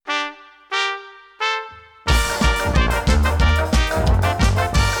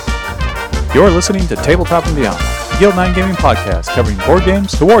You're listening to Tabletop and Beyond, a Guild 9 gaming podcast covering board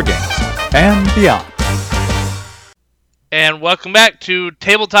games to war games and beyond. And welcome back to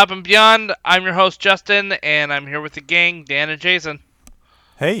Tabletop and Beyond. I'm your host, Justin, and I'm here with the gang, Dan and Jason.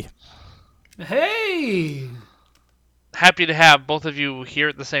 Hey. Hey! Happy to have both of you here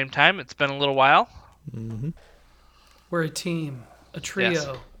at the same time. It's been a little while. Mm-hmm. We're a team, a trio. Yes.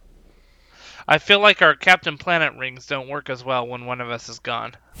 I feel like our Captain Planet rings don't work as well when one of us is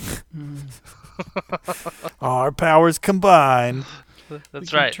gone. Our powers combined. That's we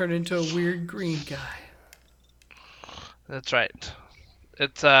can right. turn into a weird green guy. That's right.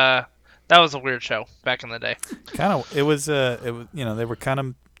 It's that was a weird show back in the day. It was they were kind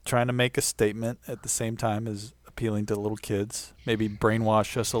of trying to make a statement at the same time as appealing to little kids. Maybe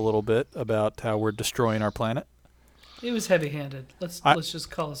brainwash us a little bit about how we're destroying our planet. It was heavy-handed. Let's just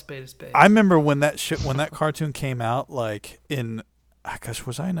call a spade a spade. I remember when that cartoon came out, like in,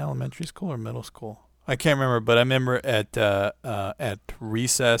 was I in elementary school or middle school? I can't remember, but I remember at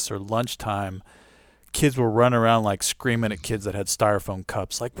recess or lunchtime, kids were running around like screaming at kids that had styrofoam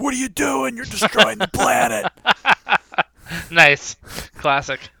cups, like, "What are you doing? You're destroying the planet!" Nice,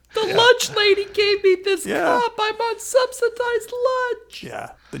 classic. The lunch lady gave me this Yeah. cup. I'm on subsidized lunch.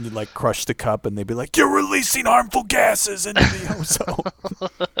 Yeah. Then you'd like crush the cup, and they'd be like, "You're releasing harmful gases into the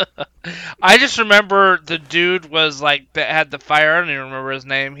ozone." I just remember the dude was like that had the fire. I don't even remember his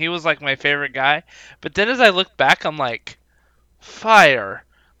name. He was like my favorite guy. But then as I look back, I'm like, fire,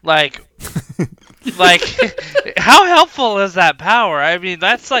 like how helpful is that power? I mean,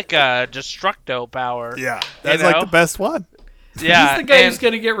 that's like a destructo power. Yeah, that's like the best one. Yeah, He's the guy who's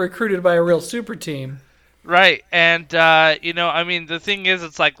going to get recruited by a real super team. Right, and I mean, the thing is,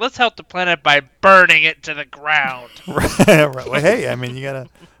 it's like, let's help the planet by burning it to the ground. Right. Well, hey, I mean, you gotta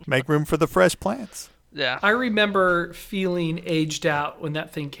make room for the fresh plants. Yeah. I remember feeling aged out when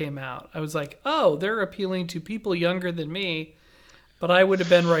that thing came out. I was like, oh, they're appealing to people younger than me, but I would have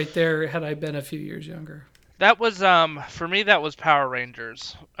been right there had I been a few years younger. That was, for me, that was Power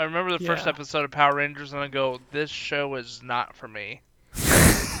Rangers. I remember the first Yeah. episode of Power Rangers, and I go, this show is not for me.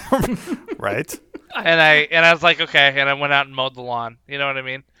 Right. And I was like, okay, and I went out and mowed the lawn. You know what I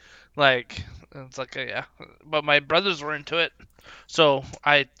mean? Like, it's like, yeah. But my brothers were into it, so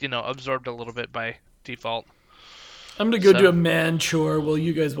I, absorbed a little bit by default. I'm going to go So- do a man chore while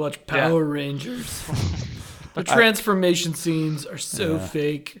you guys watch Power Rangers. The transformation scenes are so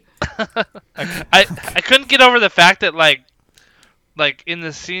fake. I couldn't get over the fact that like in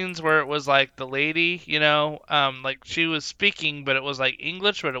the scenes where it was like the lady, like she was speaking, but it was like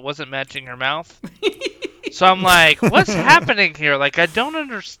English, but it wasn't matching her mouth. So I'm like, what's happening here? Like, I don't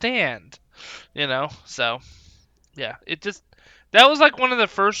understand, So yeah, that was like one of the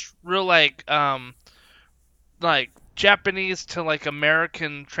first real like Japanese to like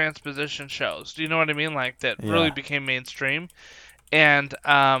American transposition shows. Do you know what I mean? Like that really became mainstream. And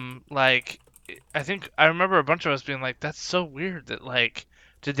I think I remember a bunch of us being like, that's so weird that like,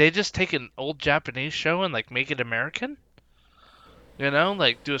 did they just take an old Japanese show and like make it American?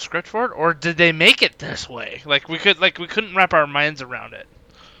 Like do a script for it, or did they make it this way? Like we couldn't wrap our minds around it.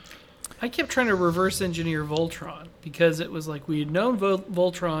 I kept trying to reverse engineer Voltron because it was like we had known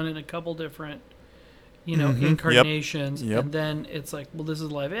Voltron in a couple different, incarnations, Yep. and then it's like, well, this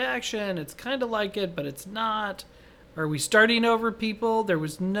is live action. It's kind of like it, but it's not. Are we starting over people? There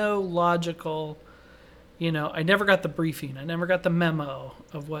was no logical, I never got the briefing. I never got the memo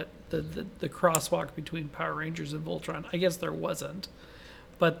of what the crosswalk between Power Rangers and Voltron. I guess there wasn't,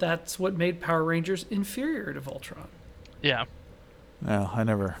 but that's what made Power Rangers inferior to Voltron. Yeah. No, I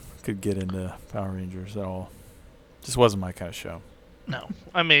never could get into Power Rangers at all. Just wasn't my kind of show. No,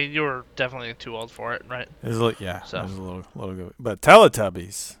 I mean you were definitely too old for it, right? It was a little, So. it was a little good. But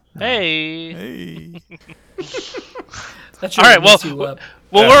Teletubbies. No. Hey. That All right, mess you up.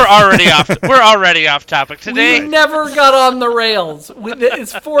 Well, we're already off topic today. We never got on the rails.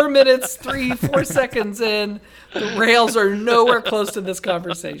 It's 4 minutes, 4 seconds in. The rails are nowhere close to this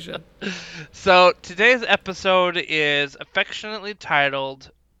conversation. So today's episode is affectionately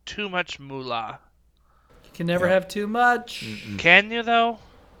titled "Too Much Moolah." You can never have too much. Can you though?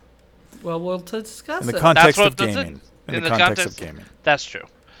 Well, we'll discuss In the it. context That's of what- that's it. gaming. In the the context of context- gaming. That's true.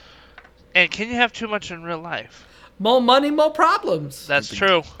 And can you have too much in real life? More money, more problems. That's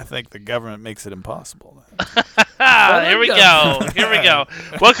true. I think the government makes it impossible. Here we go. Here we go.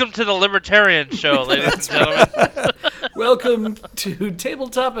 Welcome to the Libertarian Show, ladies and gentlemen. Welcome to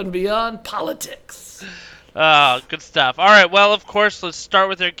Tabletop and Beyond Politics. Oh, good stuff. All right. Well, of course, let's start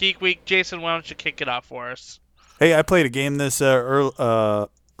with our Geek Week. Jason, why don't you kick it off for us? Hey, I played a game this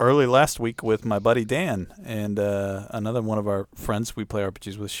early last week with my buddy Dan and another one of our friends we play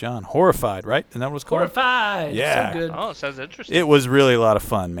RPGs with, Sean. Horrified, right? Isn't that what it's called? Horrified. Yeah. So good. Oh, it sounds interesting. It was really a lot of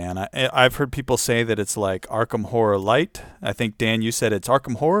fun, man. I've heard people say that it's like Arkham Horror Light. I think, Dan, you said it's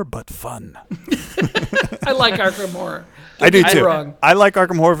Arkham Horror, but fun. I like Arkham Horror. I do I'm too. wrong. I like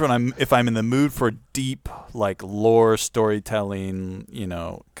Arkham Horror if I'm in the mood for deep, like lore storytelling,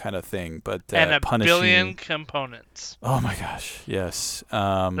 kind of thing. But and a punishing. billion components. Oh my gosh, yes.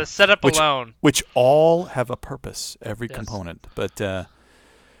 The setup alone. Which all have a purpose, every Yes. component. But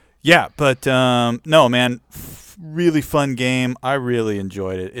no, man, really fun game. I really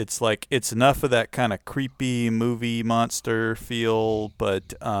enjoyed it. It's enough of that kind of creepy movie monster feel, but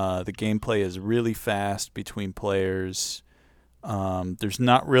the gameplay is really fast between players. There's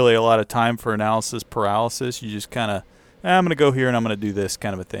not really a lot of time for analysis paralysis. You just kind of, I'm going to go here and I'm going to do this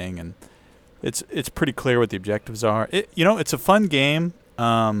kind of a thing, and it's pretty clear what the objectives are. It's a fun game.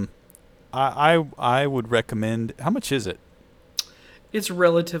 I would recommend. How much is it? It's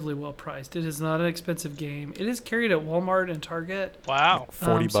relatively well priced. It is not an expensive game. It is carried at Walmart and Target. Wow.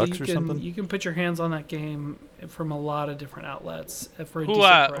 $40 so or something? You can put your hands on that game from a lot of different outlets for a Who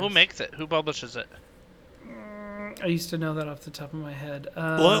decent price. who makes it? Who publishes it? I used to know that off the top of my head.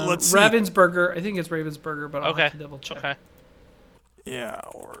 Let's see. Ravensburger. I think it's Ravensburger, but I'll have to double check. Okay. Yeah,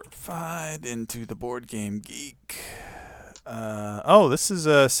 or find into the Board Game Geek. This is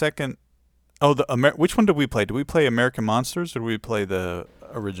a second. Oh, which one did we play? Did we play American Monsters or did we play the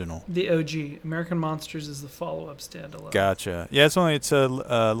original? The OG. American Monsters is the follow-up standalone. Gotcha. Yeah, it's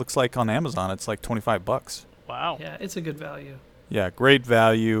looks like on Amazon it's like $25. Wow. Yeah, it's a good value. Yeah, great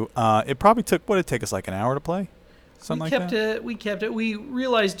value. It probably took what did it take us like an hour to play? Something like that. We kept it. We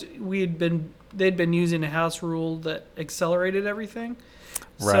realized they'd been using a house rule that accelerated everything.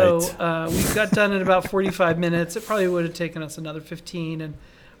 Right. So we got done in about 45 minutes. It probably would have taken us another 15, and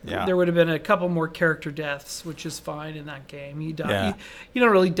there would have been a couple more character deaths, which is fine in that game. You die. Yeah. You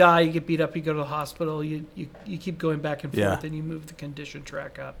don't really die. You get beat up. You go to the hospital. You keep going back and forth, Yeah. and you move the condition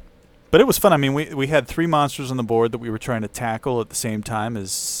track up. But it was fun. I mean, we had 3 monsters on the board that we were trying to tackle at the same time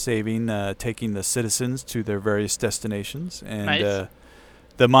as taking the citizens to their various destinations. And Nice.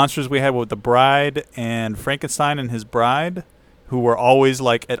 The monsters we had were the Bride and Frankenstein and his bride, who were always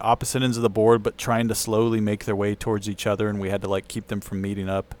like at opposite ends of the board, but trying to slowly make their way towards each other. And we had to like keep them from meeting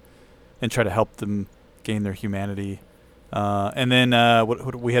up and try to help them gain their humanity. And then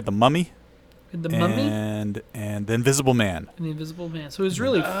we had the Mummy. The Mummy and the Invisible Man. and the Invisible Man. So it was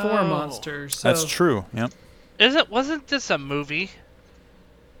really 4 monsters. So, That's true. Yep. Wasn't this a movie?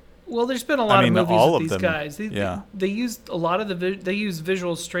 Well, there's been a lot of movies all with of these them, guys. yeah. They used a lot of they use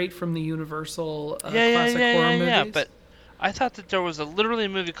visuals straight from the Universal classic horror movies. Yeah. But I thought that there was literally a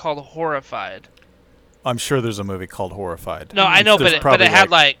movie called Horrified. I'm sure there's a movie called Horrified. No, I know, There's but it probably, had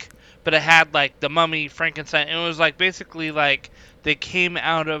like the Mummy, Frankenstein. And it was like basically like they came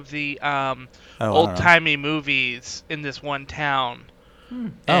out of the old timey movies in this one town.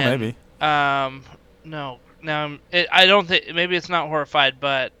 Maybe. No. Now I don't think maybe it's not Horrified,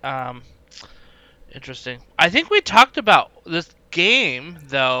 but interesting. I think we talked about this game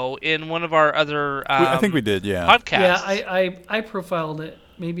though in one of our other I think we did, yeah. podcasts. Yeah, I profiled it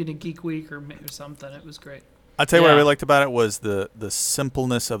maybe in a Geek Week or maybe something. It was great. I'll tell you what I Yeah. really liked about it was the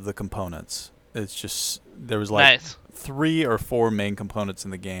simpleness of the components. It's just there was like Nice. 3 or 4 main components in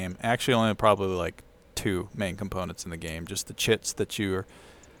the game. Actually, only probably like 2 main components in the game. Just the chits that you're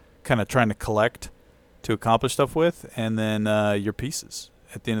kind of trying to collect to accomplish stuff with, and then your pieces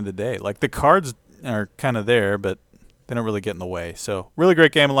at the end of the day. Like the cards are kind of there, but they don't really get in the way. So really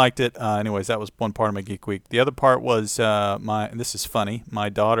great game. I liked it. Anyways, that was one part of my Geek Week. The other part was this is funny. My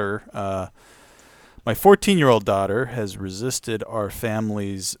daughter, my 14-year-old daughter, has resisted our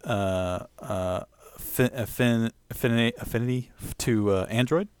family's affinity to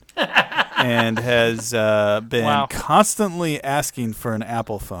Android. And has been constantly asking for an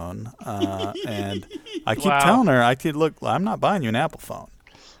Apple phone. And I keep telling her, look, I'm not buying you an Apple phone.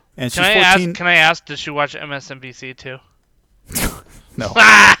 And she's 14. Can I ask, does she watch MSNBC too? No.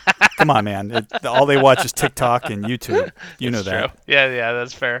 Come on, man. All they watch is TikTok and YouTube. You know that. True. Yeah,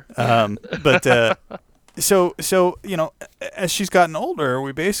 that's fair. But so as she's gotten older,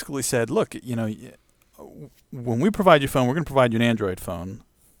 we basically said, look, when we provide you a phone, we're going to provide you an Android phone.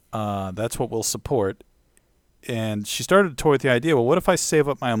 That's what we'll support. And she started to toy with the idea, well, what if I save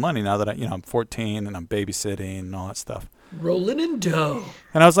up my own money now that I'm 14 and I'm babysitting and all that stuff? Rolling in dough.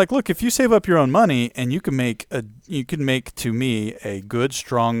 And I was like, look, if you save up your own money and you can make to me a good,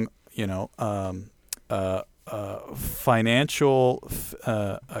 strong, financial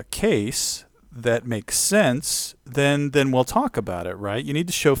case that makes sense, then we'll talk about it, right? You need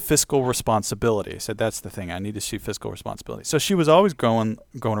to show fiscal responsibility. I said, that's the thing. I need to see fiscal responsibility. So she was always going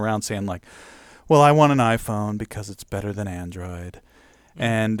around saying like, well, I want an iPhone because it's better than Android.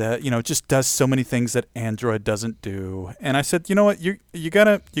 And, it just does so many things that Android doesn't do. And I said, you know what, you're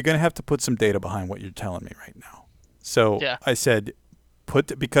going to have to put some data behind what you're telling me right now. So I said,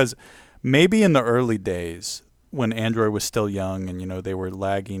 because maybe in the early days, when Android was still young and, they were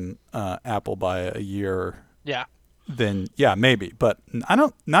lagging Apple by a year. Yeah. Then, maybe. But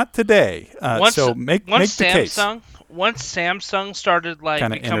not today. So make the case. Once Samsung started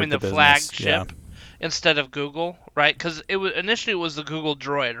becoming the flagship instead of Google, right? Because initially it was the Google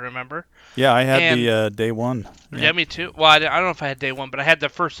Droid, remember? Yeah, I had the day one. Yeah, me too. Well, I don't know if I had day one, but I had the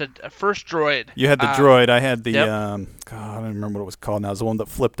first Droid. You had the Droid. I had the I don't remember what it was called now. It was the one that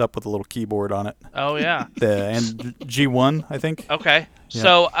flipped up with a little keyboard on it. Oh yeah. And G1, I think. Okay. Yeah.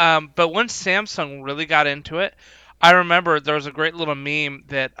 So, but once Samsung really got into it, I remember there was a great little meme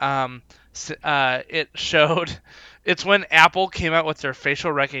that it showed. It's when Apple came out with their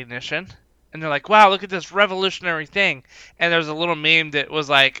facial recognition. And they're like, wow, look at this revolutionary thing. And there's a little meme that was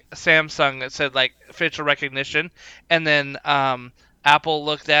like Samsung that said like facial recognition. And then Apple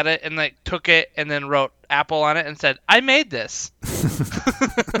looked at it and took it and then wrote Apple on it and said, I made this.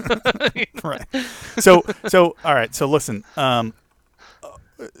 Right. So all right. So listen,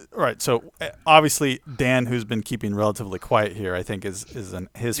 right. So obviously Dan, who's been keeping relatively quiet here, I think his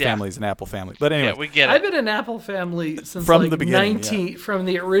family's an Apple family. But anyway, we get it. I've been an Apple family since from the beginning, from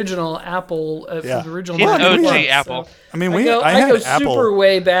the original Apple, from the original. He's OG Apple. So I mean, I go Apple super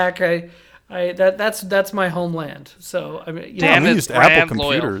way back. That's my homeland. So I mean, we used Apple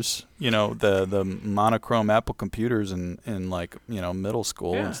computers. The monochrome Apple computers in middle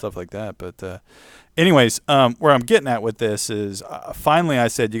school and stuff like that. But anyways, where I'm getting at with this is finally I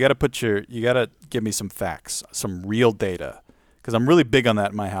said you got to give me some facts, some real data, because I'm really big on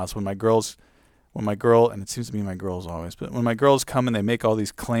that in my house. When my girl, and it seems to be my girls always, but when my girls come and they make all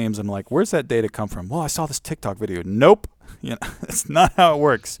these claims, I'm like, where's that data come from? Well, I saw this TikTok video. Nope, that's not how it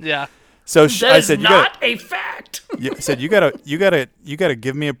works. Yeah. So I said, a fact. I said you gotta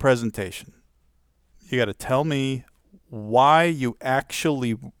give me a presentation. You gotta tell me why you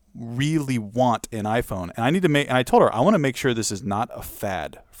actually really want an iPhone, and I told her I want to make sure this is not a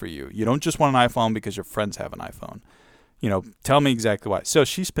fad for you. You don't just want an iPhone because your friends have an iPhone. Tell me exactly why. So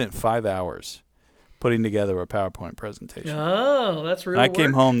she spent 5 hours putting together a PowerPoint presentation. Oh, that's real work. I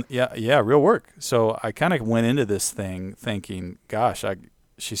came home, real work. So I kind of went into this thing thinking, gosh,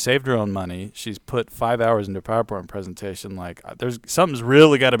 she saved her own money. She's put 5 hours into a PowerPoint presentation. Something's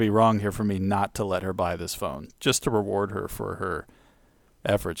really got to be wrong here for me not to let her buy this phone, just to reward her for her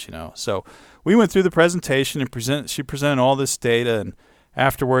efforts, So we went through the presentation and she presented all this data, and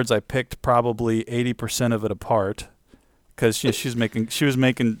afterwards I picked probably 80% of it apart because she was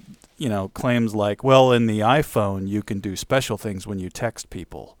making claims like, well, in the iPhone you can do special things when you text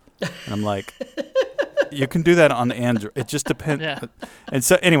people, and I'm like. You can do that on Android. It just depends. Yeah. And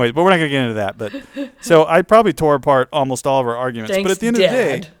so, anyways, but we're not going to get into that. But so I probably tore apart almost all of our arguments. Thanks, but at the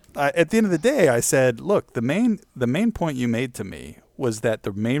end of the day, I said, look, the main point you made to me was that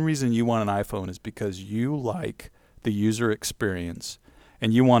the main reason you want an iPhone is because you like the user experience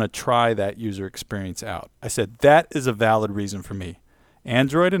and you want to try that user experience out. I said that is a valid reason for me.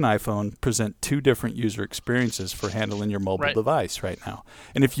 Android and iPhone present two different user experiences for handling your mobile device right now.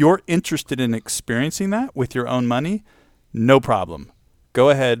 And if you're interested in experiencing that with your own money, no problem.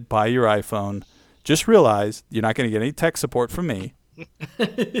 Go ahead, buy your iPhone. Just realize you're not going to get any tech support from me.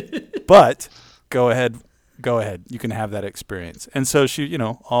 But go ahead. You can have that experience. And so she,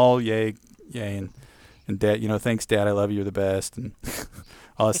 all yay, and Dad, thanks, Dad, I love you, you're the best, and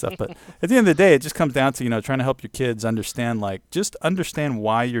all that stuff. But at the end of the day, it just comes down to, trying to help your kids understand, just understand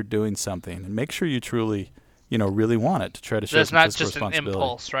why you're doing something and make sure you truly, really want it to try to show some fiscal responsibility. It's not just an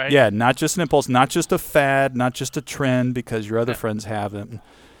impulse, right? Yeah, not just an impulse, not just a fad, not just a trend because your other friends have it.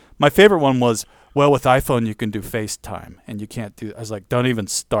 My favorite one was, well, with iPhone, you can do FaceTime, and you can't do – I was like, don't even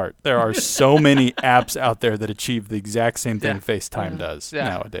start. There are so many apps out there that achieve the exact same thing FaceTime does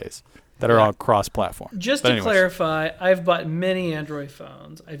nowadays that are all cross-platform. Just to clarify, I've bought many Android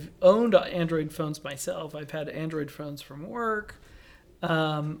phones. I've owned Android phones myself. I've had Android phones from work.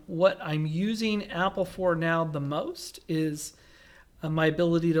 What I'm using Apple for now the most is my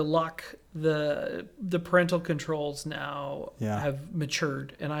ability to lock the parental controls now have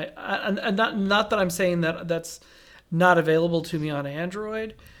matured, and I not that I'm saying that that's not available to me on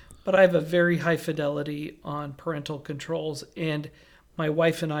Android, but I have a very high fidelity on parental controls, and my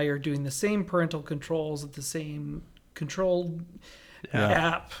wife and I are doing the same parental controls at the same control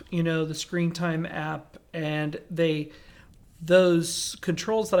app, the screen time app, and those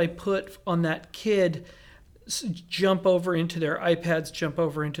controls that I put on that kid jump over into their iPads, jump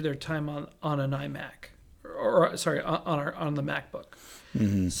over into their time on an iMac, or sorry, on the MacBook.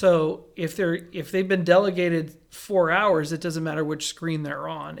 Mm-hmm. So if they've been delegated 4 hours, it doesn't matter which screen they're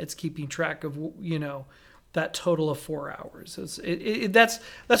on. It's keeping track of that total of 4 hours.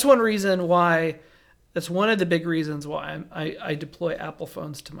 That's one reason why. That's one of the big reasons why I deploy Apple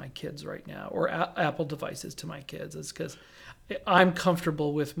phones to my kids right now, or Apple devices to my kids, is because I'm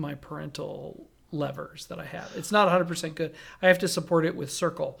comfortable with my parental levers that I have. It's not 100% good. I have to support it with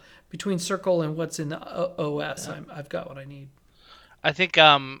Circle. Between Circle and what's in the OS, I've got what I need. I think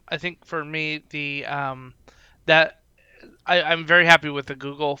for me I'm very happy with the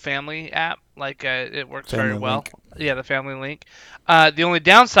Google Family app. Like it works very well. Link. Yeah, the Family Link. The only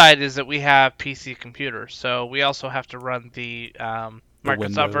downside is that we have PC computers, so we also have to run the Microsoft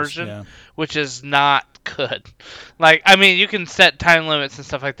Windows version, which is not good. Like, I mean, you can set time limits and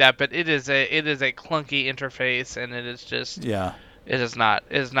stuff like that, but it is a clunky interface, and it is just it is not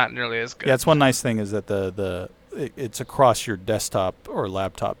nearly as good. Yeah, it's one nice thing is that it's across your desktop or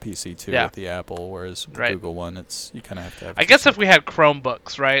laptop PC too with the Apple, whereas the Google one, you kind of have to have. I guess if we had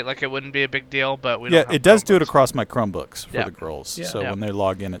Chromebooks, right, like it wouldn't be a big deal, but we don't. Yeah, it does do it across my Chromebooks for the girls. Yeah. So when they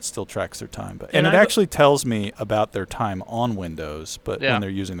log in, it still tracks their time, and it actually tells me about their time on Windows, but when they're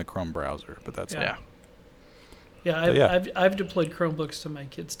using the Chrome browser. But that's all. I've deployed Chromebooks to my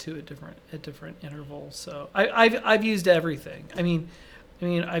kids too at different intervals. So I've used everything. I mean,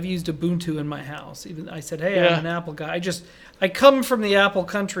 I've used Ubuntu in my house. Even I said, "Hey, I'm an Apple guy. I come from the Apple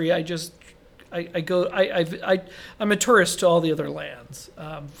country. I'm a tourist to all the other lands,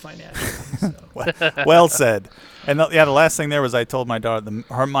 financially." So. Well said. And the last thing there was I told my daughter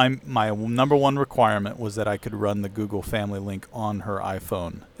my number one requirement was that I could run the Google Family Link on her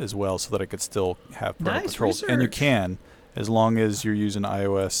iPhone as well, so that I could still have parental controls. Research. And you can, as long as you're using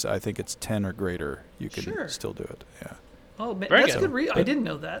iOS. I think it's 10 or greater. You can still do it. Yeah. Oh, man, that's good. I didn't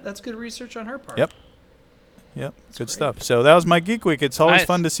know that. That's good research on her part. Yep. Good great stuff. So that was my Geek Week. It's always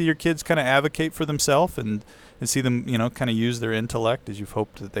fun to see your kids kind of advocate for themselves and see them, kind of use their intellect as you've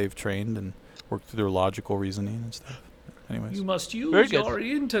hoped that they've trained and worked through their logical reasoning and stuff. Anyways. You must use your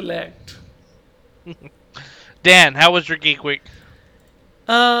intellect. Dan, how was your Geek Week?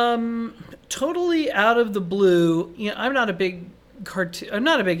 Totally out of the blue. I'm not a big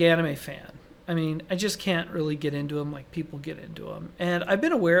anime fan. I mean, I just can't really get into them like people get into them. And I've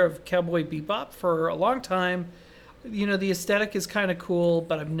been aware of Cowboy Bebop for a long time. The aesthetic is kind of cool,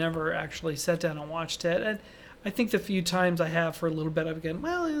 but I've never actually sat down and watched it. And I think the few times I have for a little bit, I've gone,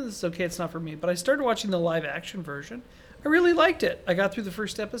 well, this is okay, it's not for me. But I started watching the live action version. I really liked it. I got through the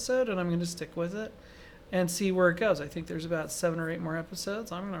first episode, and I'm going to stick with it and see where it goes. I think there's about 7 or 8 more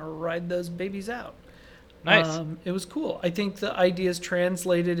episodes. I'm going to ride those babies out. Nice. It was cool. I think the ideas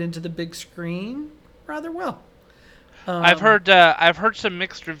translated into the big screen rather well. I've heard some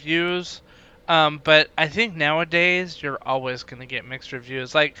mixed reviews, but I think nowadays you're always going to get mixed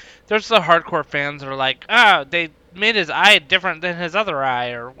reviews. Like, there's the hardcore fans that are like, they made his eye different than his other eye,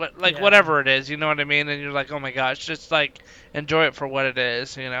 or whatever it is. You know what I mean? And you're like, oh my gosh, just like enjoy it for what it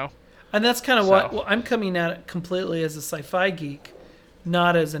is, And that's kind of what I'm coming at it completely as a sci-fi geek,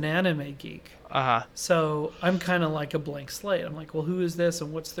 not as an anime geek. Uh-huh. So I'm kind of like a blank slate. I'm like, well, who is this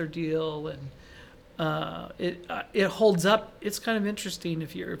and what's their deal? And it holds up. It's kind of interesting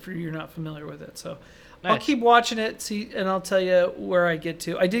if you're not familiar with it. So nice. I'll keep watching it, and I'll tell you where I get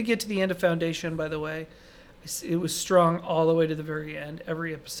to. I did get to the end of Foundation, by the way. It was strong all the way to the very end.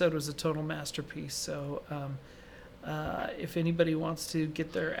 Every episode was a total masterpiece. So if anybody wants to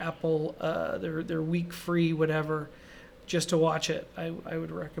get their Apple, their week free, whatever, just to watch it, I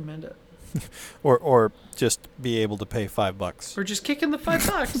would recommend it. or just be able to pay $5. Or just kick in the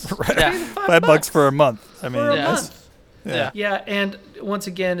 $5. Right. Yeah. $5 for a month. I mean, for a month. Yeah. And once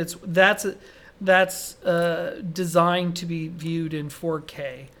again, that's designed to be viewed in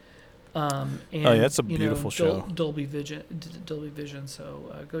 4K. And, it's a beautiful show. Dolby Vision.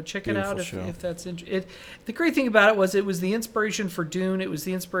 So go check it out if that's interesting. The great thing about it was the inspiration for Dune. It was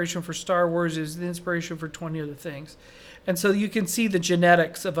the inspiration for Star Wars. It was the inspiration for 20 other things. And so you can see the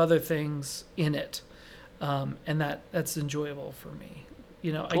genetics of other things in it, and that's enjoyable for me.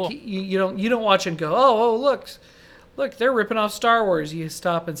 Cool. You don't watch and go, oh look, they're ripping off Star Wars. You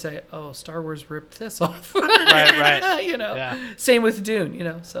stop and say, oh, Star Wars ripped this off. right. Same with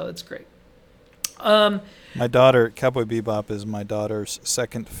Dune. So it's great. My daughter, Cowboy Bebop is my daughter's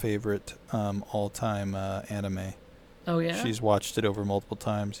second favorite all-time anime. Oh yeah, she's watched it over multiple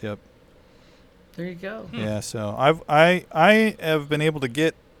times. Yep. There you go. Yeah, so I have been able to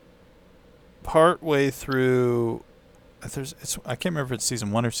get part way through. I can't remember if it's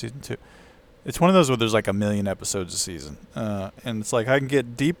season 1 or season 2. It's one of those where there's like a million episodes a season, and it's like I can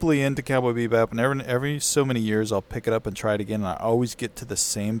get deeply into Cowboy Bebop, and every so many years I'll pick it up and try it again, and I always get to the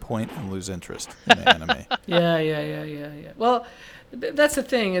same point and lose interest in the anime. Yeah. Well, that's the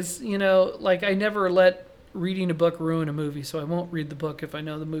thing is, like I never let reading a book ruin a movie, so I won't read the book if I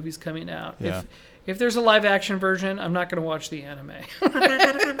know the movie's coming out. Yeah. If there's a live action version, I'm not going to watch the anime.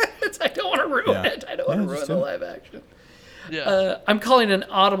 I don't want to ruin it. I don't want to ruin the live action. Yeah. I'm calling an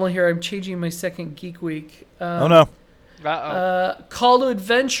audible here. I'm changing my second Geek Week. Oh no. Call to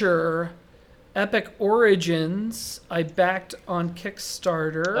Adventure Epic Origins. I backed on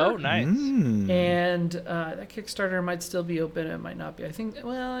Kickstarter. Oh, nice. And that Kickstarter might still be open. It might not be. I think,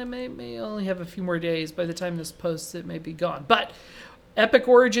 I may only have a few more days. By the time this posts, it may be gone. But Epic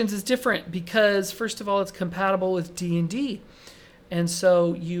Origins is different because, first of all, it's compatible with D&D. And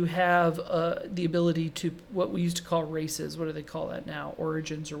so you have the ability to what we used to call races. What do they call that now?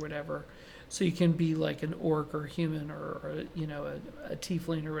 Origins or whatever. So you can be like an orc or human or a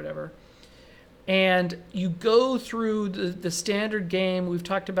tiefling or whatever. And you go through the standard game. We've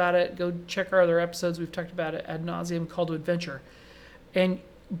talked about it. Go check our other episodes. We've talked about it ad nauseum. Call to Adventure.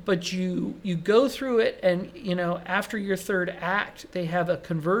 But you go through it, and after your third act, they have a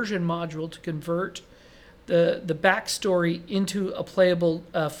conversion module to convert the backstory into a playable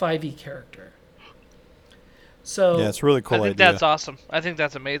 5e character. So yeah, it's a really cool I think idea. that's awesome. I think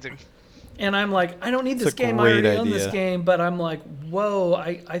that's amazing. And I'm like, I don't need this It's a game. I great already own idea. this game. But I'm like, whoa,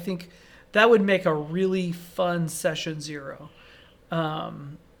 I think that would make a really fun session 0.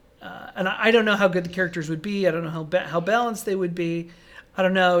 And I don't know how good the characters would be. I don't know how balanced they would be. I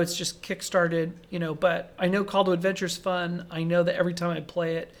don't know. It's just kickstarted, but I know Call to Adventure's fun. I know that every time I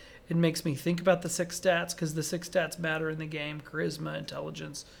play it, it makes me think about the 6 stats because the 6 stats matter in the game: charisma,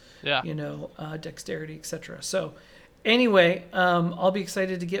 intelligence, dexterity, etc. So anyway, I'll be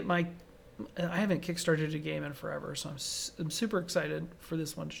excited to get my. I haven't kickstarted a game in forever, so I'm super excited for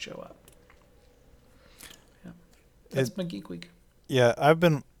this one to show up. Yeah, that's my Geek Week. Yeah, I've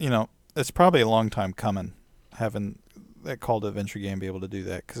been. It's probably a long time coming having that Call to Adventure game be able to do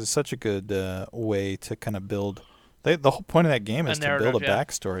that because it's such a good way to kind of build. The whole point of that game is to build a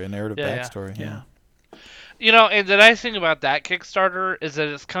backstory, a narrative backstory. Yeah. And the nice thing about that Kickstarter is that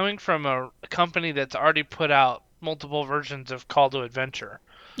it's coming from a company that's already put out multiple versions of Call to Adventure.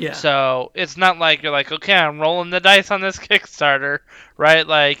 Yeah. So it's not like you're like, okay, I'm rolling the dice on this Kickstarter, right?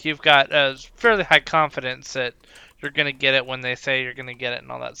 Like you've got a fairly high confidence that you're gonna get it when they say you're gonna get it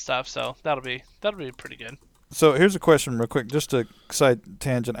and all that stuff. So that'll be pretty good. So here's a question real quick, just a side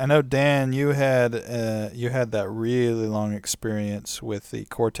tangent. I know, Dan, you had that really long experience with the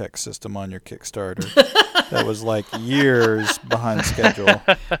Cortex system on your Kickstarter. That was like years behind schedule.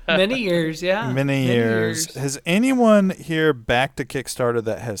 Many years, yeah. Many years. Has anyone here backed a Kickstarter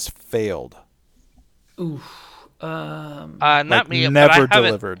that has failed? Oof. Not me. Never but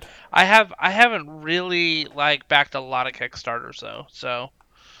delivered. I haven't really backed a lot of Kickstarters though. So.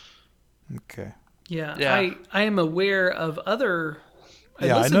 Okay. Yeah. I am aware of other.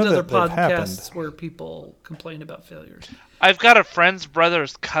 I listen know to other that podcasts happened. where people complain about failures. I've got a friend's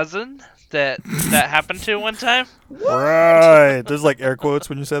brother's cousin that happened to one time. Right. There's like air quotes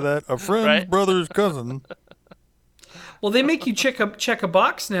when you say that. A friend's Right. brother's cousin. Well, they make you check a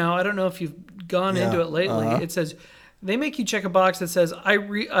box now. I don't know if you've gone into it lately. It says they make you check a box that says I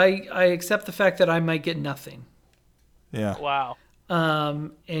accept the fact that I might get nothing. Yeah. Wow.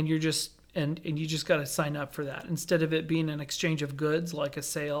 And you're just and you just got to sign up for that instead of it being an exchange of goods like a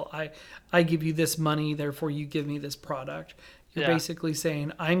sale. I give you this money, therefore you give me this product. You're basically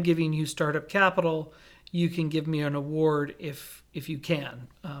saying I'm giving you startup capital. You can give me an award if you can,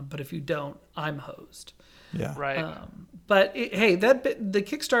 but if you don't, I'm hosed. Yeah. Right. But the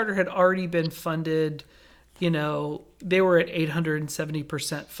Kickstarter had already been funded. They were at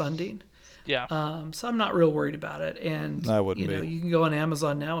 870% funding. Yeah. So I'm not real worried about it. And I wouldn't be. You can go on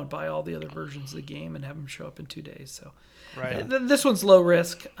Amazon now and buy all the other versions of the game and have them show up in 2 days. So Right. This one's low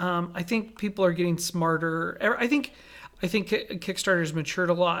risk. I think people are getting smarter. I think Kickstarter's matured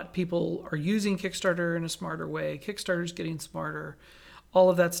a lot. People are using Kickstarter in a smarter way. Kickstarter's getting smarter. All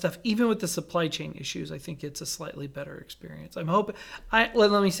of that stuff, even with the supply chain issues, I think it's a slightly better experience. I'm hoping.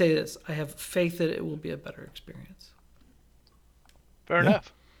 Let me say this: I have faith that it will be a better experience. Fair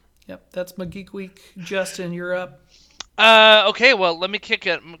enough. Yep, that's my Geek Week. Justin, you're up. Okay, well, let me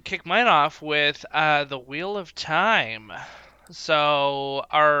kick mine off with the Wheel of Time. So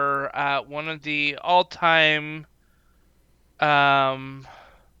our one of the all-time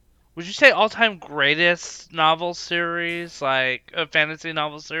Would you say all-time greatest novel series, like a fantasy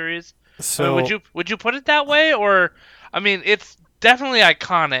novel series? I mean, So would you put it that way, or I mean, it's definitely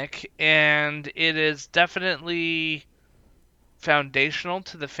iconic, and it is definitely foundational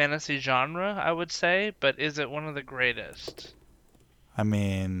to the fantasy genre, I would say, but is it one of the greatest? I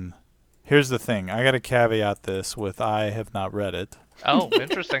mean, here's the thing. I got to caveat this with I have not read it. Oh,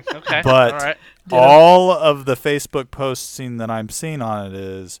 interesting. Okay. All But right. all of the Facebook posting that I'm seeing on it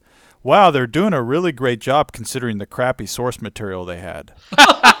is, wow, they're doing a really great job considering the crappy source material they had.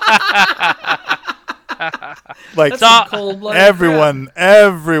 Like That's some cold-blooded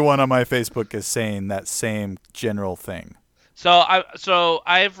everyone on my Facebook is saying that same general thing. So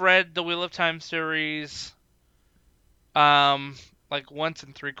I've read the Wheel of Time series like once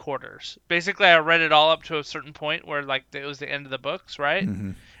and three quarters. Basically, I read it all up to a certain point where like it was the end of the books, right?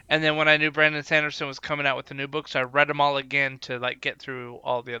 Hmm. And then when I knew Brandon Sanderson was coming out with the new books, I read them all again to like get through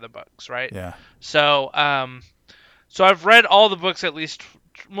all the other books, right? Yeah. So I've read all the books at least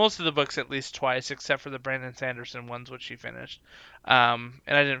most of the books at least twice, except for the Brandon Sanderson ones, which he finished. And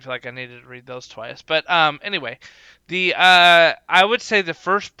I didn't feel like I needed to read those twice. But anyway, the I would say the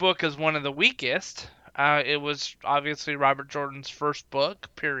first book is one of the weakest. It was obviously Robert Jordan's first book,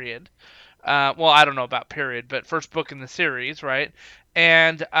 period. Well, I don't know about period, but first book in the series, right?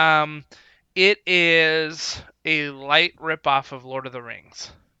 And it is a light ripoff of Lord of the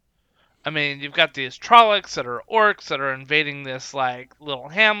Rings. I mean, you've got these Trollocs that are orcs that are invading this like little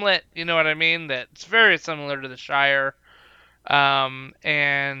hamlet. You know what I mean? That's very similar to the Shire.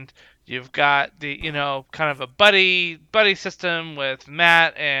 And you've got the kind of a buddy system with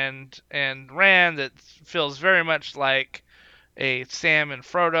Matt and Rand that feels very much like a Sam and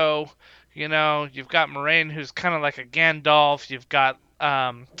Frodo. You've got Moraine who's kind of like a Gandalf. You've got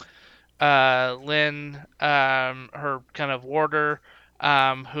Lynn, her kind of warder,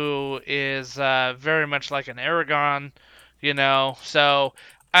 who is very much like an Aragon, So,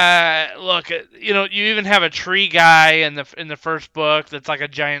 look, you even have a tree guy in the first book that's like a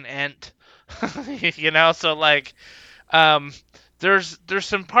giant ant, So like, um, there's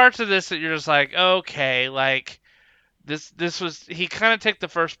some parts of this that you're just like, okay, like this was he kind of took the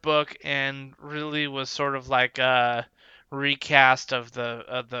first book and really was sort of like a recast of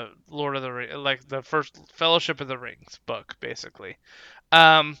the Lord of the Rings, like the first Fellowship of the Rings book, basically.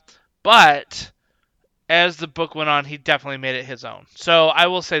 Um, but as the book went on, he definitely made it his own. So I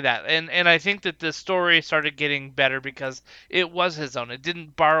will say that, and I think that the story started getting better because it was his own. It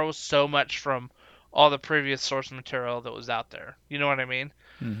didn't borrow so much from all the previous source material that was out there. You know what I mean?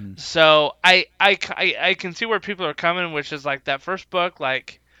 Hmm. So I can see where people are coming, which is like that first book,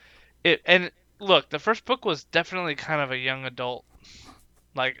 like it. And look, the first book was definitely kind of a young adult,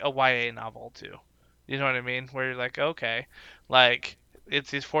 like a YA novel too. You know what I mean? Where you're like, okay, like it's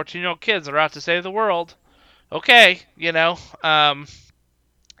these 14-year-old kids that are out to save the world. Okay,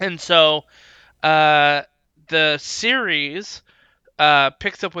 and so uh, the series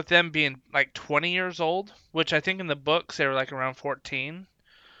picks up with them being like 20 years old, which I think in the books they were like around 14.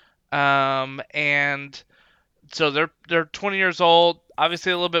 And so they're 20 years old,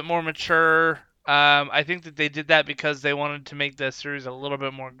 obviously a little bit more mature. I think that they did that because they wanted to make the series a little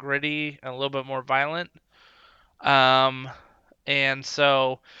bit more gritty and a little bit more violent. Um, and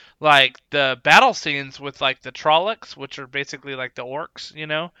so like the battle scenes with like the Trollocs, which are basically like the orcs,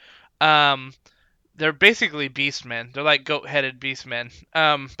 um, they're basically beastmen. They're like goat-headed beastmen.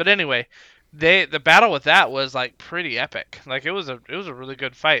 But anyway, the battle with that was like pretty epic. Like it was a really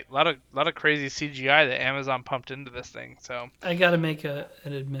good fight. A lot of crazy CGI that Amazon pumped into this thing. So I got to make an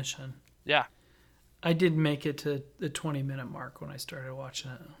admission. yeah. I did make it to the 20-minute mark when I started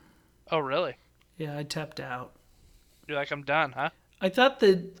watching it. Oh really? Yeah, I tapped out. You're like, I'm done, huh? I thought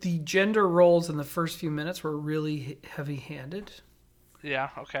that the gender roles in the first few minutes were really heavy-handed, Yeah.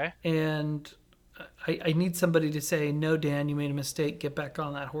 Okay. and I need somebody to say, "No, Dan, you made a mistake. Get back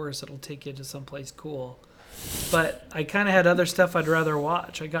on that horse. It'll take you to someplace cool." But I kind of had other stuff I'd rather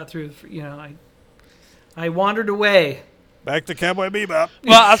watch. I got through, I wandered away. Back to Cowboy Bebop.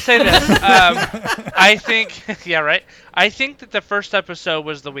 Well, I'll say this. I think, yeah, right. I think that the first episode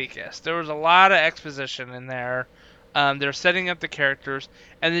was the weakest. There was a lot of exposition in there. They're setting up the characters,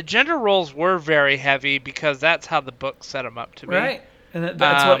 and the gender roles were very heavy because that's how the book set them up to be. Right. And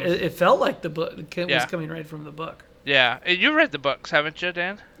that's what it felt like. The book was coming right from the book. Yeah, you read the books, haven't you,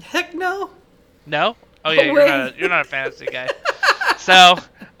 Dan? Heck no. No. Oh yeah, Wait. you're not a fantasy guy. So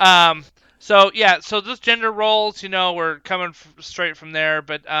those gender roles, were coming straight from there.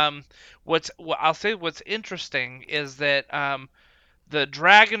 But what's interesting is that the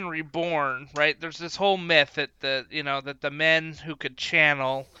Dragon Reborn, right? There's this whole myth that the men who could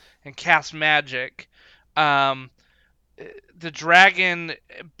channel and cast magic, um, the dragon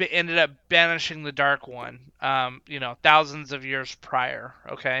ended up banishing the Dark One, thousands of years prior,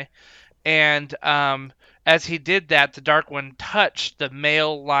 okay? And as he did that, the Dark One touched the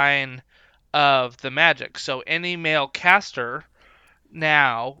male line of the magic. So any male caster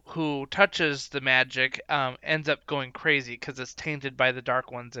now who touches the magic ends up going crazy because it's tainted by the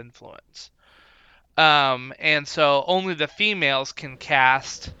Dark One's influence. And so only the females can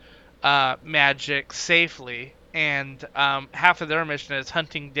cast magic safely, and half of their mission is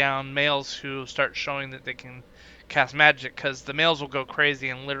hunting down males who start showing that they can cast magic, because the males will go crazy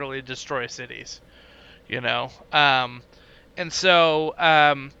and literally destroy cities, and so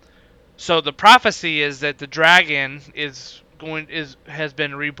the prophecy is that the dragon has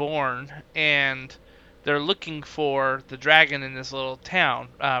been reborn, and they're looking for the dragon in this little town,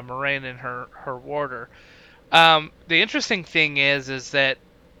 Moraine and her warder. The interesting thing is that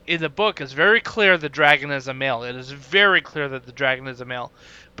in the book it's very clear the dragon is a male. It is very clear that the dragon is a male,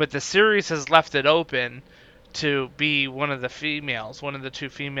 but the series has left it open to be one of the two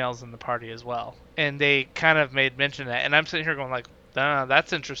females in the party as well. And they kind of made mention of that. And I'm sitting here going like,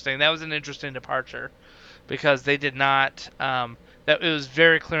 that's interesting. That was an interesting departure, because they did not. That it was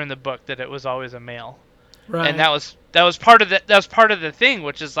very clear in the book that it was always a male, Right. and that was part of the thing,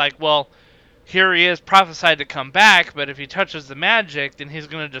 which is like, well, here he is prophesied to come back, but if he touches the magic, then he's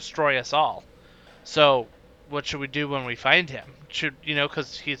going to destroy us all. So, what should we do when we find him?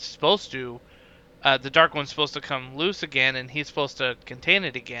 Because he's supposed to. The Dark One's supposed to come loose again, and he's supposed to contain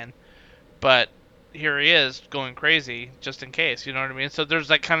it again. But here he is going crazy, just in case. You know what I mean? So there's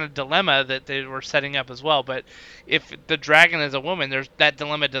that kind of dilemma that they were setting up as well. But if the dragon is a woman, that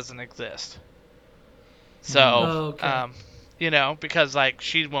dilemma doesn't exist. So, okay. because like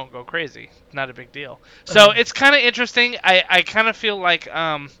she won't go crazy, not a big deal. So it's kind of interesting. I kind of feel like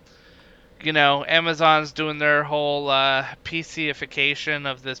Amazon's doing their whole PC-ification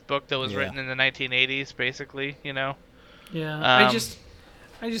of this book that was written in the 1980s, basically. Yeah,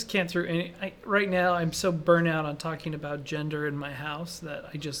 I just can't through any. Right now, I'm so burnt out on talking about gender in my house that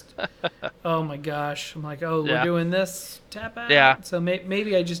I just, oh my gosh, I'm like, we're doing this, tap out. Yeah. So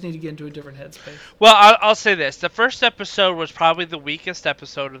maybe I just need to get into a different headspace. Well, I'll say this: the first episode was probably the weakest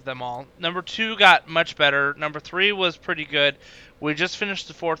episode of them all. Number 2 got much better. Number 3 was pretty good. We just finished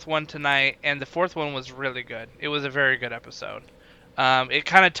the 4th one tonight, and the 4th one was really good. It was a very good episode. It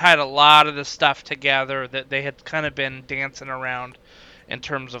kind of tied a lot of the stuff together that they had kind of been dancing around, in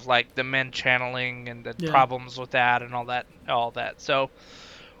terms of like the men channeling and the problems with that and all that. So,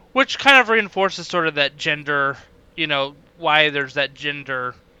 which kind of reinforces sort of that gender, why there's that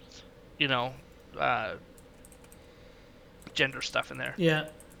gender, gender stuff in there. Yeah.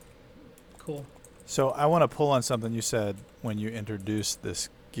 Cool. So I want to pull on something you said when you introduced this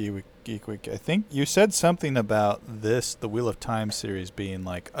Geek Week. I think you said something about the Wheel of Time series being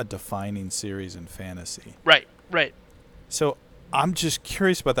like a defining series in fantasy. Right. So I'm just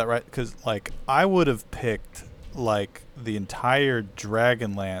curious about that, right? Because, like, I would have picked, like, the entire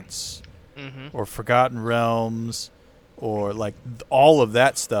Dragonlance or Forgotten Realms or, like, all of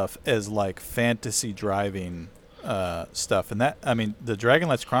that stuff as, like, fantasy driving stuff. And that, I mean, the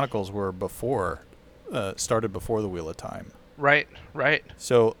Dragonlance Chronicles were started before the Wheel of Time. Right.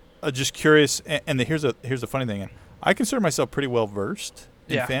 So, just curious, and here's the funny thing. I consider myself pretty well versed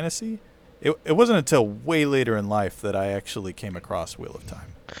in fantasy. It wasn't until way later in life that I actually came across Wheel of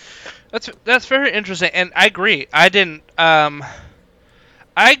Time. That's very interesting, and I agree. I didn't.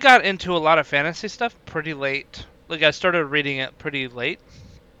 I got into a lot of fantasy stuff pretty late. Like, I started reading it pretty late.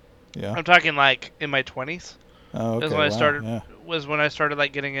 Yeah. I'm talking like in my 20s. Oh, okay. Was when I started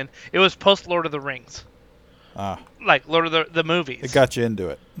like getting in. It was post Lord of the Rings. Like Lord of the movies. It got you into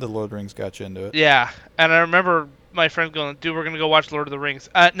it. The Lord of the Rings got you into it. Yeah, and I remember my friend going, dude, we're going to go watch Lord of the Rings.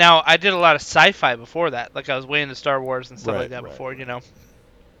 Now, I did a lot of sci-fi before that. Like, I was way into Star Wars and stuff like that before,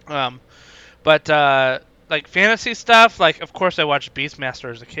 But, like, fantasy stuff, like, of course I watched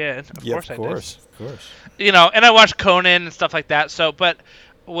Beastmaster as a kid. Of course I did. Of course. And I watched Conan and stuff like that. So, but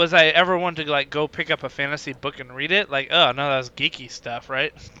was I ever one to, like, go pick up a fantasy book and read it? Like, oh, no, that was geeky stuff,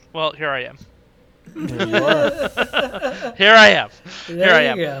 right? Well, here I am. Here you are. Here I am. There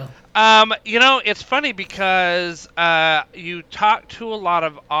you go. It's funny because you talk to a lot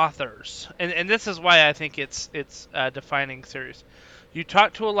of authors, and this is why I think it's a defining series. You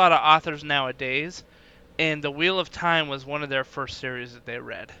talk to a lot of authors nowadays, and The Wheel of Time was one of their first series that they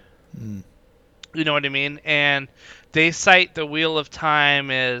read. You know what I mean? And they cite The Wheel of Time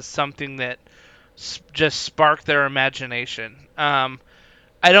as something that just sparked their imagination.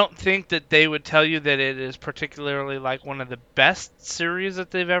 I don't think that they would tell you that it is particularly like one of the best series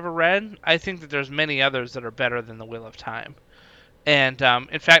that they've ever read. I think that there's many others that are better than The Wheel of Time. And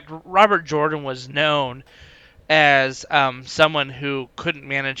in fact, Robert Jordan was known as someone who couldn't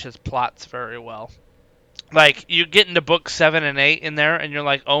manage his plots very well. Like, you get into book 7 and 8 in there, and you're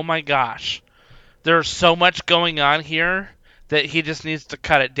like, oh my gosh, there's so much going on here that he just needs to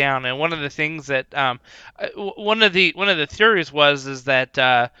cut it down. And one of the things that one of the theories is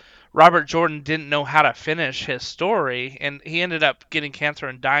that Robert Jordan didn't know how to finish his story, and he ended up getting cancer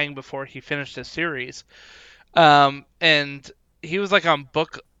and dying before he finished his series. And he was like on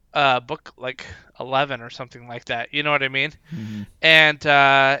book like 11 or something like that. You know what I mean? Mm-hmm.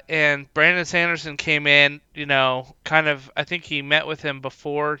 And Brandon Sanderson came in, you know, kind of. I think he met with him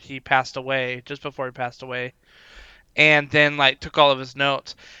before he passed away, just before he passed away, and then like took all of his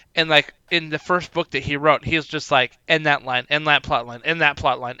notes. And like in the first book that he wrote, he was just like, end that line, end that plot line, end that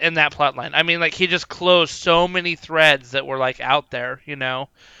plot line, end that plot line. I mean, like he just closed so many threads that were like out there, you know,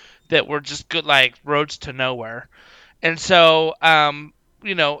 that were just good like roads to nowhere. And so,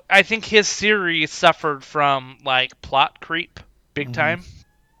 you know, I think his series suffered from like plot creep big time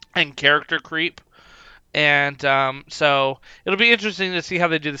and character creep. And so it'll be interesting to see how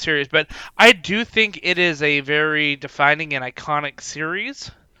they do the series. But I do think it is a very defining and iconic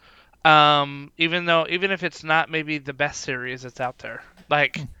series. Even if it's not maybe the best series that's out there.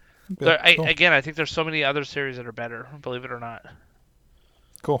 Like, Cool. again, I think there's so many other series that are better, believe it or not.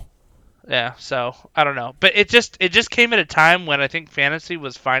 Cool. Yeah, so I don't know, but it just came at a time when I think fantasy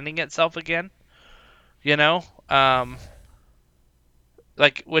was finding itself again, you know,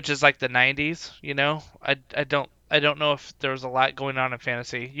 like which is like the 90s, you know. I don't know if there was a lot going on in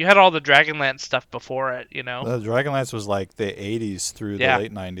fantasy. You had all the Dragonlance stuff before it, you know. Dragonlance was like the 80s through the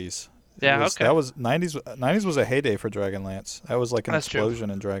late 90s. Okay. That was 90s was a heyday for Dragonlance. That was like an explosion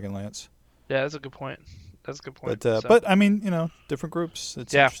in Dragonlance. Yeah, that's a good point. But I mean, you know, different groups.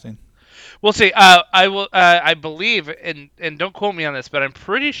 It's interesting. We'll see. I will. I believe, and don't quote me on this, but I'm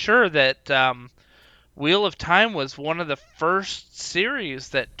pretty sure that Wheel of Time was one of the first series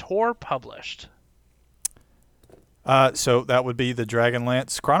that Tor published. So that would be the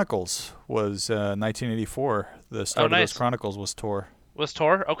Dragonlance Chronicles. Was 1984. The start of those chronicles was Tor. Was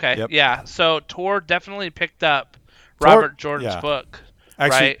Tor? Okay. Yep. Yeah. So Tor definitely picked up Robert Jordan's book.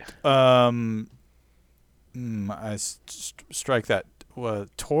 Actually, right? I strike that.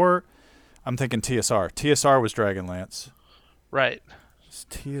 Tor. I'm thinking TSR. TSR was Dragonlance. Right. Is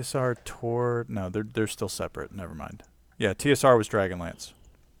TSR Tor? No, they're still separate. Never mind. Yeah, TSR was Dragonlance.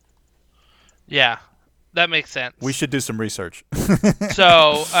 Yeah, that makes sense. We should do some research.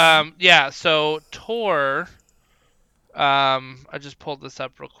 So, so Tor. I just pulled this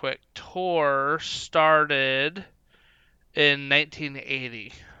up real quick. Tor started in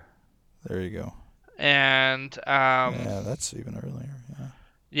 1980. There you go. And yeah, that's even earlier. Yeah.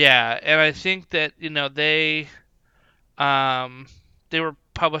 Yeah, and I think that, you know, they were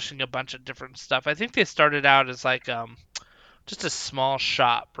publishing a bunch of different stuff. I think they started out as like just a small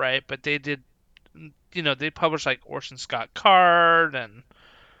shop, right? But they did, you know, they published like Orson Scott Card and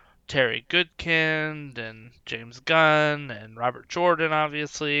Terry Goodkind and James Gunn and Robert Jordan,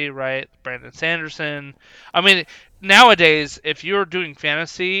 obviously, right? Brandon Sanderson. I mean, nowadays, if you're doing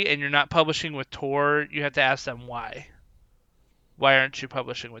fantasy and you're not publishing with Tor, you have to ask them why. Why aren't you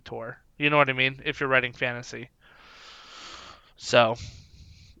publishing with Tor? You know what I mean? If you're writing fantasy. So,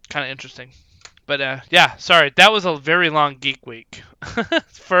 kind of interesting. But yeah, sorry, that was a very long geek week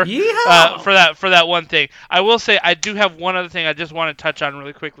for that one thing. I will say I do have one other thing I just want to touch on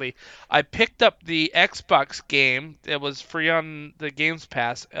really quickly. I picked up the Xbox game that was free on the Games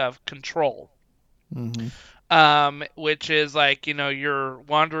Pass of Control. Mm-hmm. Which is like, you know, you're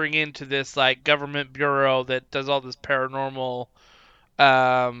wandering into this like government bureau that does all this paranormal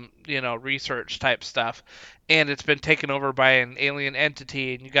you know, research type stuff, and it's been taken over by an alien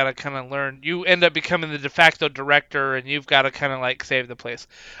entity, and you got to kind of learn. You end up becoming the de facto director, and you've got to kind of like save the place.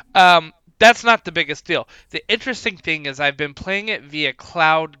 That's not the biggest deal. The interesting thing is I've been playing it via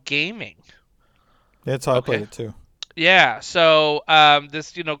cloud gaming. Yeah, that's how I played it too. Yeah, so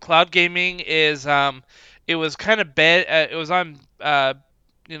this, you know, cloud gaming is it was kind of it was on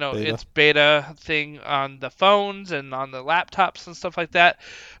you know, it's beta thing on the phones and on the laptops and stuff like that.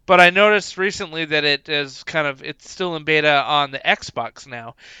 But I noticed recently that it's still in beta on the Xbox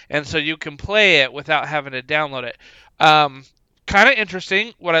now. And so you can play it without having to download it. Kind of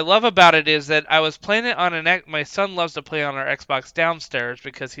interesting. What I love about it is that I was playing it on my son loves to play on our Xbox downstairs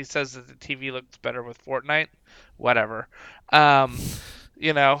because he says that the TV looks better with Fortnite. Whatever.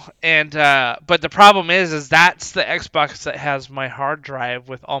 And but the problem is that's the Xbox that has my hard drive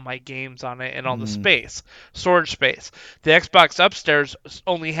with all my games on it and all the storage space. The Xbox upstairs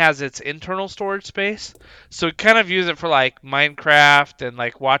only has its internal storage space, so we kind of use it for like Minecraft and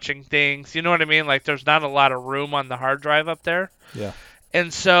like watching things. You know what I mean? Like there's not a lot of room on the hard drive up there. Yeah.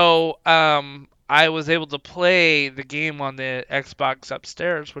 And so I was able to play the game on the Xbox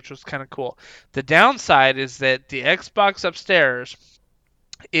upstairs, which was kind of cool. The downside is that the Xbox upstairs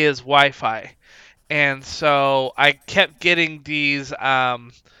is Wi-Fi, and so I kept getting these I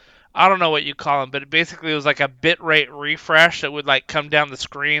don't know what you call them, but basically it was like a bitrate refresh that would like come down the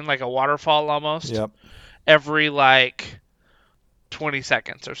screen like a waterfall almost. Yep. Every like 20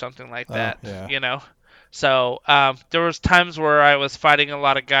 seconds or something like that. Yeah. So there was times where I was fighting a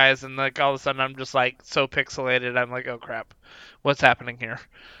lot of guys, and like all of a sudden I'm just like so pixelated. I'm like, oh crap, what's happening here?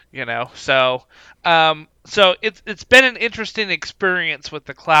 So it's been an interesting experience with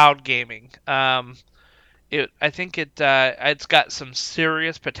the cloud gaming. I think it's got some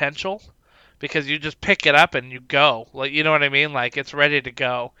serious potential because you just pick it up and you go, like, you know what I mean? Like it's ready to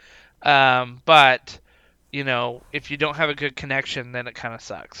go. But if you don't have a good connection, then it kind of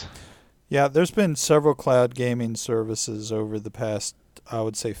sucks. Yeah, there's been several cloud gaming services over the past, I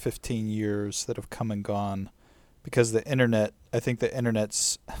would say, 15 years that have come and gone because the internet, I think the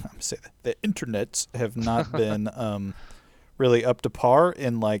internets have not been really up to par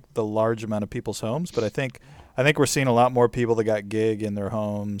in like the large amount of people's homes. But I think we're seeing a lot more people that got gig in their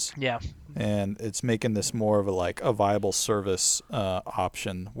homes. Yeah. And it's making this more of a viable service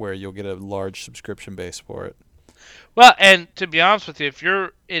option where you'll get a large subscription base for it. Well, and to be honest with you, if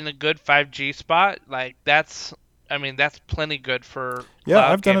you're in a good 5G spot, like that's plenty good for. Yeah,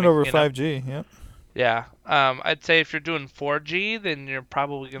 I've done gaming, it over 5G. Yep. Yeah. I'd say if you're doing 4G, then you're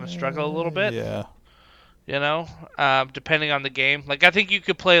probably going to struggle a little bit. Yeah. Depending on the game. Like I think you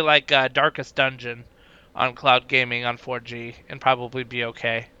could play like Darkest Dungeon on cloud gaming on 4G and probably be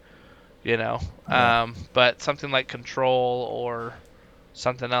okay. But something like Control or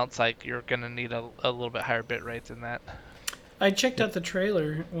something else, like you're going to need a little bit higher bit rate than that. I checked out the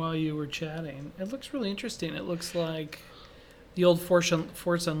trailer while you were chatting. It looks really interesting. It looks like the old Force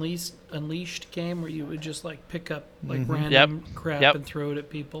Unleashed game where you would just like pick up like random crap and throw it at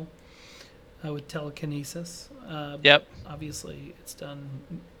people with telekinesis. Obviously, it's done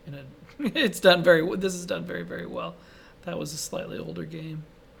This is done very, very well. That was a slightly older game.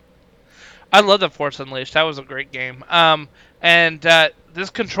 I love the Force Unleashed. That was a great game. And this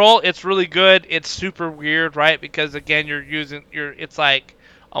Control, it's really good. It's super weird, right? Because again, it's like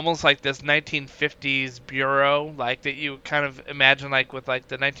almost like this 1950s bureau, like that you kind of imagine like with like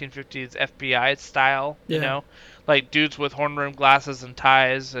the 1950s FBI style, like dudes with horn-rimmed glasses and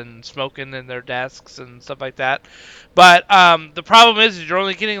ties and smoking in their desks and stuff like that. But the problem is you're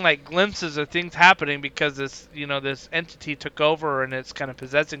only getting like glimpses of things happening because this entity took over and it's kind of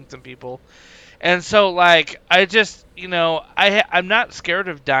possessing some people. And so, like, I just, I'm not scared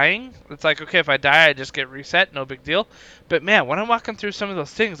of dying. It's like, okay, if I die, I just get reset, no big deal. But, man, when I'm walking through some of those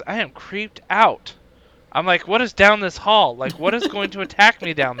things, I am creeped out. I'm like, what is down this hall? Like, what is going to attack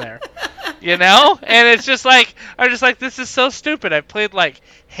me down there? And it's just like, I'm just like, this is so stupid. I played, like,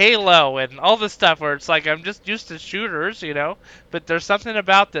 Halo and all this stuff where it's like, I'm just used to shooters, But there's something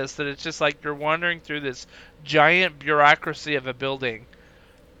about this that it's just like you're wandering through this giant bureaucracy of a building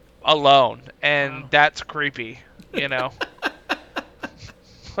alone, and that's creepy,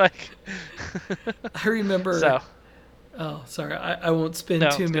 like I remember so oh sorry, I won't spin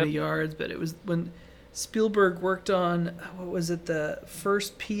too many yards, but it was when Spielberg worked on what was it, the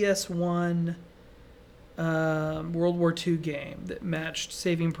first PS1 World War II game that matched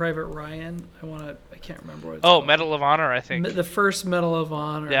Saving Private Ryan. I can't remember what it's called. Medal of Honor, I think. The first Medal of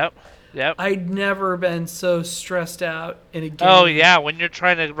Honor. Yep. I'd never been so stressed out in a game. Oh yeah, when you're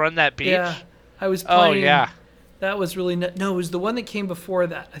trying to run that beach. Yeah, I was playing. Oh yeah. That was really no. It was the one that came before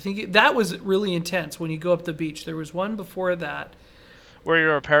that. I think that was really intense when you go up the beach. There was one before that. Where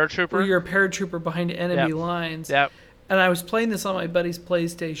you're a paratrooper. Where you're a paratrooper behind enemy lines. Yep. And I was playing this on my buddy's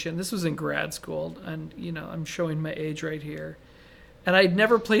PlayStation. This was in grad school, and I'm showing my age right here. And I'd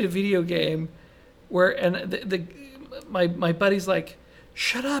never played a video game where, and my buddy's like,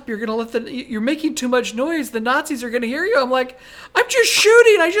 "Shut up! You're making too much noise. The Nazis are gonna hear you." I'm like, "I'm just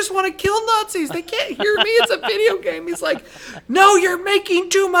shooting. I just want to kill Nazis. They can't hear me. It's a video game." He's like, "No, you're making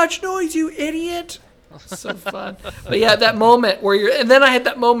too much noise, you idiot." So fun. But yeah, that moment and then I had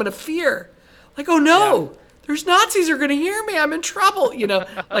that moment of fear, like, "Oh no, there's Nazis are gonna hear me. I'm in trouble."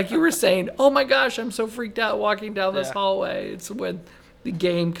 Like you were saying, "Oh my gosh, I'm so freaked out walking down this hallway." It's when the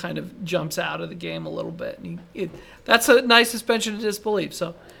game kind of jumps out of the game a little bit. And that's a nice suspension of disbelief.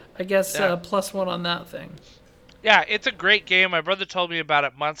 So I guess +1 on that thing. Yeah, it's a great game. My brother told me about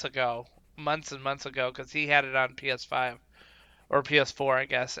it months and months ago, because he had it on PS5 or PS4, I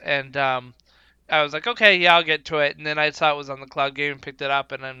guess. And I was like, okay, yeah, I'll get to it. And then I saw it was on the cloud game and picked it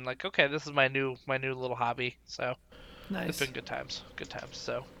up, and I'm like, okay, this is my new little hobby. So Nice. It's been good times.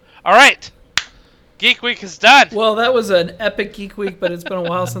 So, all right, Geek Week is done. Well, that was an epic Geek Week, but it's been a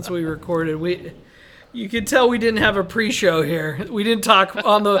while since we recorded. You could tell we didn't have a pre-show here. We didn't talk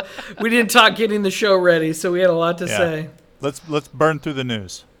getting the show ready, so we had a lot to say. Let's burn through the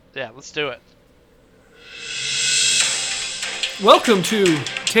news. Yeah, let's do it. Welcome to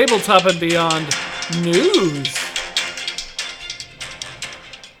Tabletop and Beyond News.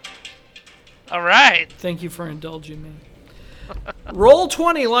 All right. Thank you for indulging me.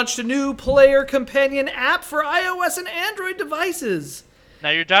 Roll20 launched a new player companion app for iOS and Android devices.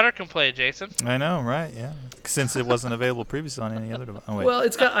 Now your daughter can play, Jason. I know, right? Yeah. Since it wasn't available previously on any other device. Oh, wait. Well,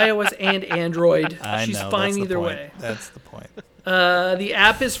 it's got iOS and Android. She's fine either way. That's the point. The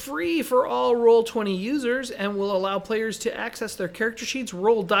app is free for all Roll20 users and will allow players to access their character sheets,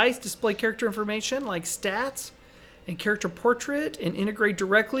 roll dice, display character information like stats and character portrait, and integrate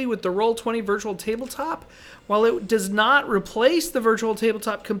directly with the Roll20 virtual tabletop. While it does not replace the virtual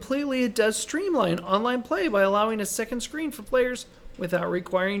tabletop completely, it does streamline online play by allowing a second screen for players without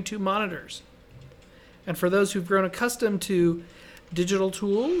requiring 2 monitors. And for those who've grown accustomed to digital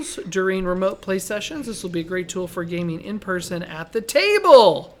tools during remote play sessions, this will be a great tool for gaming in person at the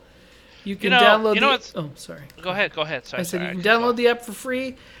table. You can download Oh, sorry. Go ahead. Sorry. I said you can download the app for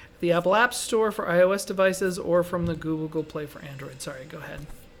free, the Apple App Store for iOS devices, or from the Google Play for Android. Sorry, go ahead.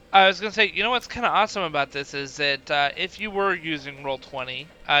 I was going to say, what's kind of awesome about this is that if you were using Roll20,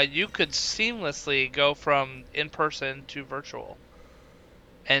 you could seamlessly go from in-person to virtual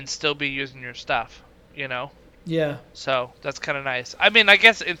and still be using your stuff, Yeah. So that's kind of nice. I mean, I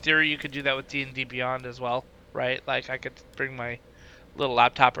guess in theory you could do that with D&D Beyond as well, right? Like I could bring my little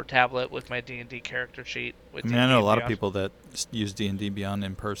laptop or tablet with my D&D character sheet. I know a lot of people that use D&D Beyond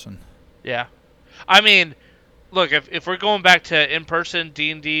in person. Yeah. I mean, look, if we're going back to in-person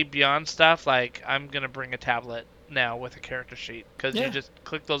D&D Beyond stuff, like I'm going to bring a tablet now with a character sheet, because you just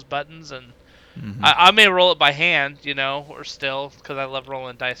click those buttons and I may roll it by hand, or still, because I love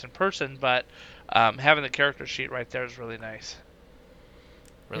rolling dice in person, but having the character sheet right there is really nice.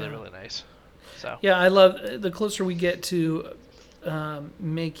 Really nice. So yeah, I love the closer we get to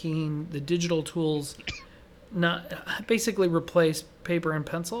making the digital tools not basically replace paper and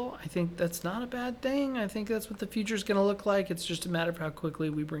pencil. I think that's not a bad thing. I think that's what the future is going to look like. It's just a matter of how quickly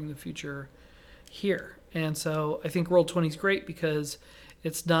we bring the future here. And so I think Roll20 is great because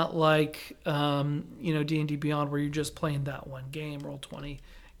it's not like D&D Beyond where you're just playing that one game. Roll20,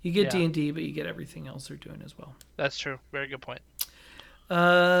 you get D&D, but you get everything else they're doing as well. That's true. Very good point.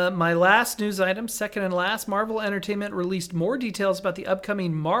 My last news item, second and last, Marvel Entertainment released more details about the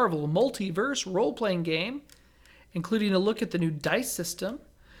upcoming Marvel Multiverse role-playing game, including a look at the new dice system.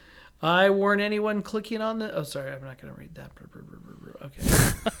 I warn anyone clicking on the... Oh, sorry, I'm not going to read that. Okay.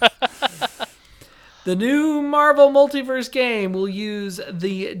 The new Marvel Multiverse game will use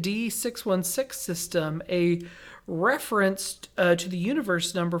the D616 system, a reference to the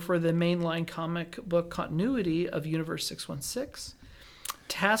universe number for the mainline comic book continuity of Universe 616.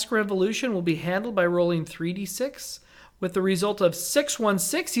 Task resolution will be handled by rolling 3d6, with the result of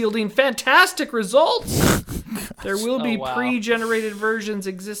 616 yielding fantastic results. There will be pre-generated versions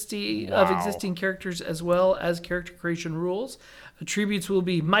of existing characters as well as character creation rules. Attributes will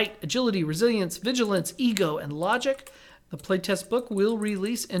be might, agility, resilience, vigilance, ego, and logic. The playtest book will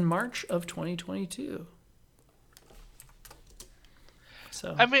release in March of 2022.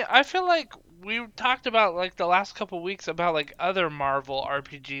 So I mean, I feel like we talked about like the last couple of weeks about like other Marvel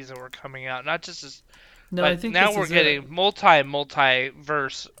RPGs that were coming out, not just as. No, I think now we're getting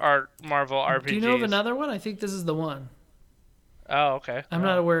multiverse Marvel RPGs. Do you know of another one? I think this is the one. Oh, okay. I'm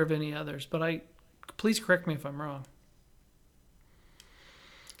not aware of any others, but please correct me if I'm wrong.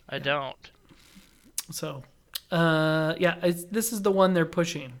 I don't. So, this is the one they're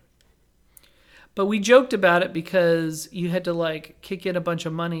pushing. But we joked about it because you had to like kick in a bunch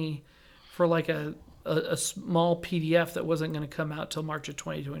of money for like a small PDF that wasn't going to come out till March of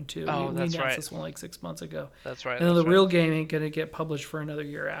 2022. Oh, we that's announced right. this one like 6 months ago. That's right. And the real game ain't going to get published for another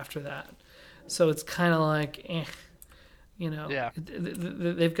year after that. So it's kind of like, Yeah.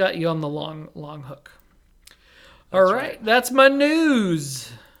 They've got you on the long hook. All right. That's my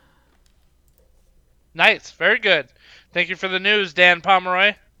news. Nice. Very good. Thank you for the news, Dan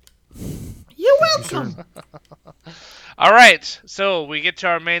Pomeroy. You're welcome. All right, so we get to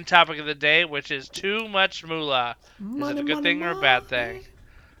our main topic of the day, which is too much moolah. Is it a good thing or a bad thing?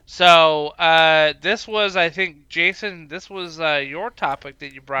 So this was, I think, Jason, this was your topic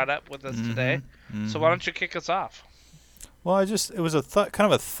that you brought up with us today. So why don't you kick us off? Well, it was a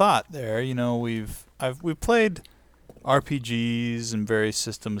kind of a thought there. You know, we've played RPGs and various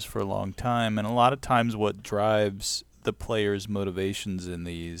systems for a long time, and a lot of times what drives the player's motivations in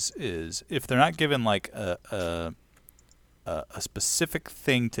these is if they're not given like a specific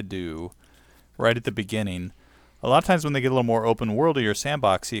thing to do right at the beginning. A lot of times when they get a little more open worldy or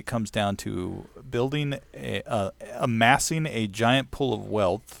sandboxy, it comes down to building amassing a giant pool of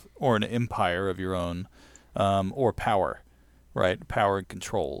wealth or an empire of your own, or power, right? Power and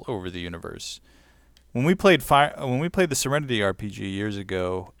control over the universe. When we played the Serenity RPG years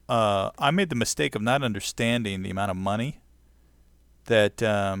ago, I made the mistake of not understanding the amount of money that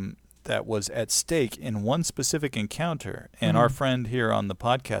was at stake in one specific encounter. And our friend here on the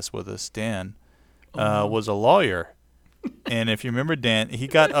podcast with us, Dan, was a lawyer. And if you remember Dan, he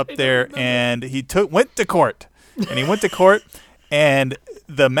got up there and he went to court. And he went to court, and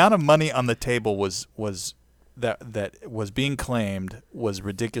the amount of money on the table was that was being claimed was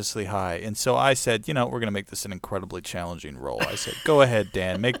ridiculously high. And so I said, we're going to make this an incredibly challenging roll. I said, go ahead,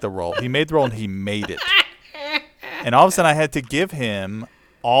 Dan, make the roll. He made the roll, and he made it. And all of a sudden I had to give him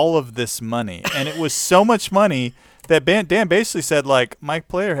all of this money. And it was so much money that Dan basically said, like, my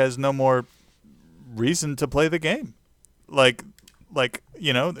player has no more reason to play the game. Like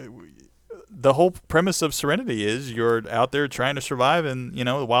the whole premise of Serenity is you're out there trying to survive in,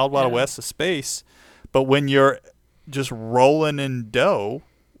 the wild west of space. But when you're just rolling in dough,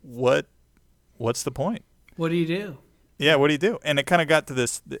 what's the point? What do you do? Yeah, what do you do? And it kind of got to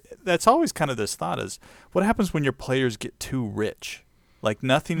this. That's always kind of this thought is, what happens when your players get too rich? Like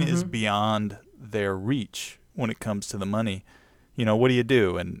nothing is beyond their reach when it comes to the money. What do you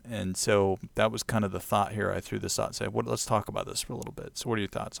do? And so that was kind of the thought here. I threw this out and said, let's talk about this for a little bit. So what are your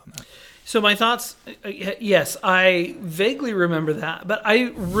thoughts on that? So my thoughts, yes, I vaguely remember that, but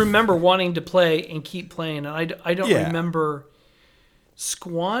I remember wanting to play and keep playing, and I don't remember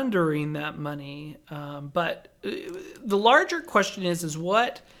squandering that money. But the larger question is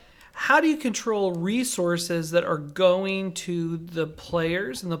how do you control resources that are going to the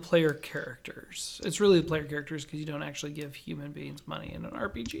players and the player characters? It's really the player characters, because you don't actually give human beings money in an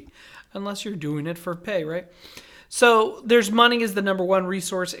RPG unless you're doing it for pay, right? So there's money is the number one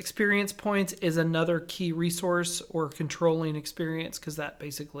resource. Experience points is another key resource, or controlling experience, because that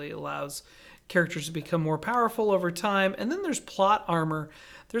basically allows characters to become more powerful over time. And then there's plot armor.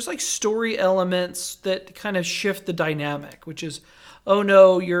 There's like story elements that kind of shift the dynamic, which is, oh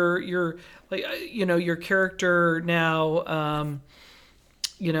no, you're like, your character now,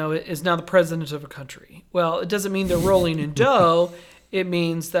 is now the president of a country. Well, it doesn't mean they're rolling in dough. It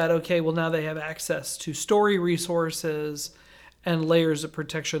means that, okay, well, now they have access to story resources and layers of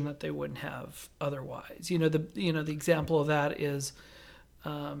protection that they wouldn't have otherwise. The example of that is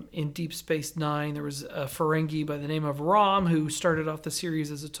in Deep Space Nine, there was a Ferengi by the name of Rom who started off the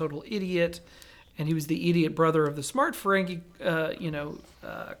series as a total idiot. And he was the idiot brother of the smart Ferengi,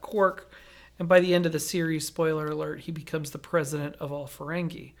 Quark. And by the end of the series, spoiler alert, he becomes the president of all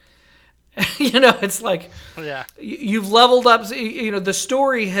Ferengi. It's like, you've leveled up. The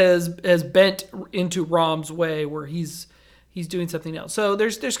story has bent into Rom's way, where he's doing something else. So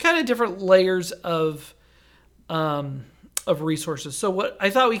there's kind of different layers of resources. So what I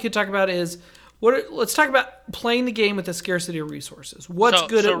thought we could talk about is let's talk about playing the game with the scarcity of resources. What's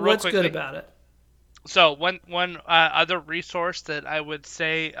good about it? So one other resource that I would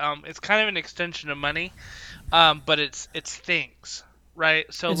say it's kind of an extension of money, but it's things,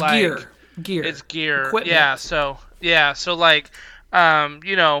 right? So it's like gear. It's gear. Equipment. Yeah. So like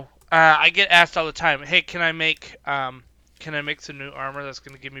I get asked all the time, hey, can I make some new armor that's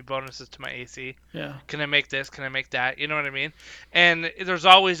going to give me bonuses to my AC? Yeah. Can I make this? Can I make that? You know what I mean? And there's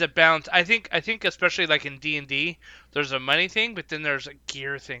always a balance. I think especially like in D&D, there's a money thing, but then there's a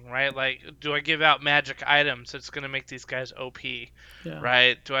gear thing, right? Like, do I give out magic items that's going to make these guys OP,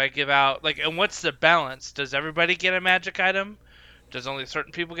 right? Do I give out, like, and what's the balance? Does everybody get a magic item? Does only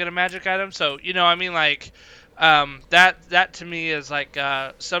certain people get a magic item? So, that to me is like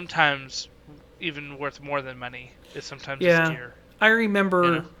sometimes even worth more than money. Is sometimes it's gear. I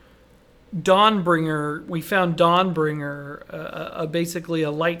remember Dawnbringer. We found Dawnbringer, basically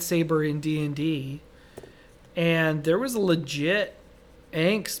a lightsaber in D&D, and there was a legit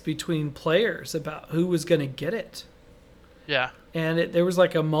angst between players about who was going to get it. Yeah. And there was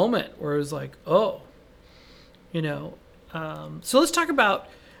like a moment where it was like, so let's talk about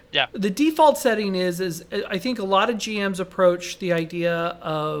Yeah. The default setting is I think a lot of GMs approach the idea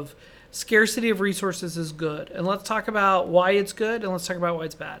of scarcity of resources is good. And let's talk about why it's good, and let's talk about why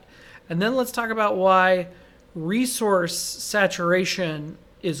it's bad. And then let's talk about why resource saturation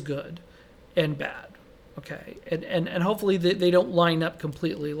is good and bad. Okay. And hopefully they don't line up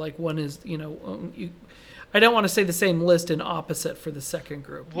completely. Like one is, I don't want to say the same list and opposite for the second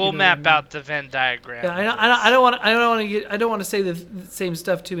group. We'll map out the Venn diagram. Yeah, I don't want to say the same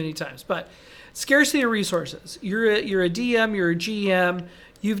stuff too many times. But scarcity of resources. You're a DM. You're a GM.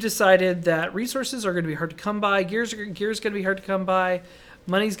 You've decided that resources are going to be hard to come by. Gear's going to be hard to come by.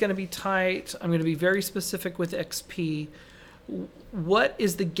 Money's going to be tight. I'm going to be very specific with XP. What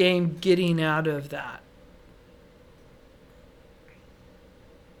is the game getting out of that?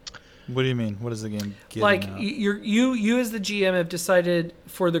 What do you mean? What is the game getting Like out? you as the GM have decided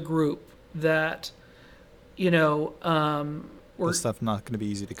for the group that, This stuff not going to be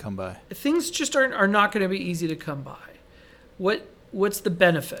easy to come by. things just are not going to be easy to come by. What's the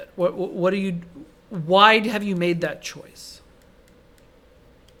benefit? Why have you made that choice?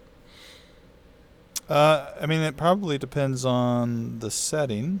 I mean, it probably depends on the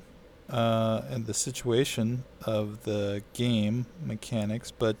setting and the situation of the game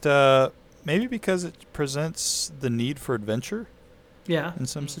mechanics, but maybe because it presents the need for adventure Yeah. in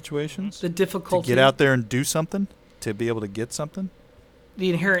some situations. The To difficulty, get out there and do something, to be able to get something. the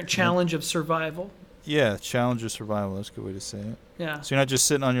inherent challenge of survival. Yeah, challenge or survival. That's a good way to say it. Yeah. So you're not just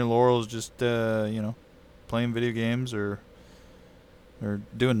sitting on your laurels, just playing video games or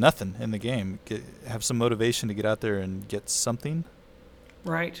doing nothing in the game. Have some motivation to get out there and get something.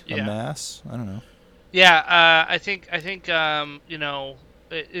 Right. Yeah. Amass. I don't know. Yeah, I think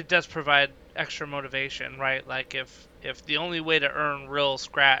it does provide extra motivation, right? Like if the only way to earn real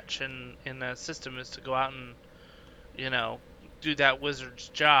scratch in the system is to go out and do that wizard's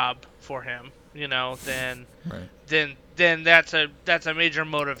job for him, then Right. then that's a major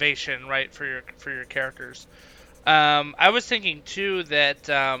motivation, right, for your characters. I was thinking too that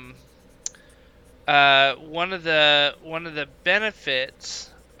one of the benefits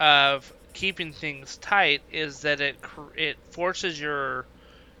of keeping things tight is that it forces your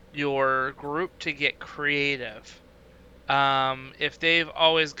group to get creative. If they've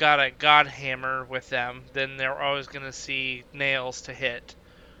always got a god hammer with them, then they're always going to see nails to hit,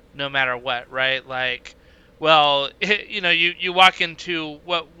 no matter what, right? Like, well, you walk into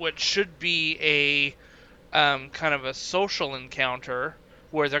what should be a kind of a social encounter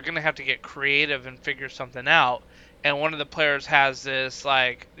where they're going to have to get creative and figure something out. And one of the players has this,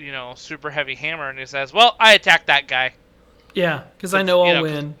 super heavy hammer, and he says, well, I attack that guy. Yeah, because I know I'll know,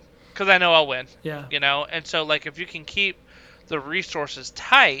 win. Because I know I'll win. Yeah. And so, if you can keep the resources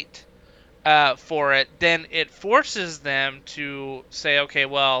tight for it, then it forces them to say, okay,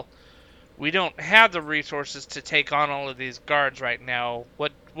 well, we don't have the resources to take on all of these guards right now.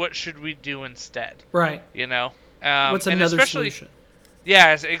 What should we do instead? Right. What's another solution?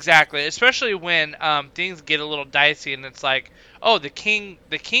 Yeah, exactly. Especially when things get a little dicey, and it's like, oh, the king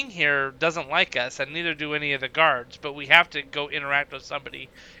here doesn't like us, and neither do any of the guards. But we have to go interact with somebody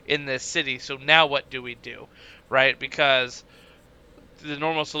in this city. So now what do we do, right? Because the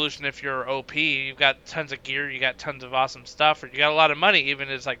normal solution, if you're OP, you've got tons of gear, you got tons of awesome stuff, or you got a lot of money, even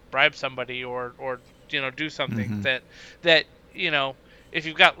is like bribe somebody or do something that if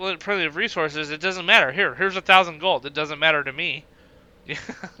you've got plenty of resources, it doesn't matter. Here's 1,000 gold. It doesn't matter to me.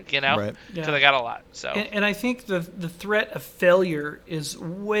 Right. Because I got a lot. So and I think the threat of failure is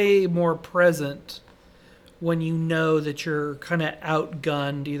way more present when you know that you're kind of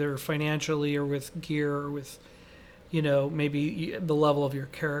outgunned, either financially or with gear or with maybe the level of your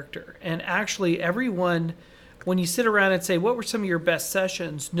character. And actually, everyone, when you sit around and say, what were some of your best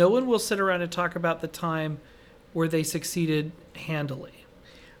sessions, no one will sit around and talk about the time where they succeeded handily.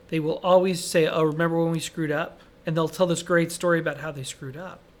 They will always say, oh, remember when we screwed up? And they'll tell this great story about how they screwed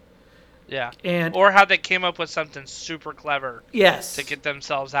up. Yeah. And or how they came up with something super clever. Yes. To get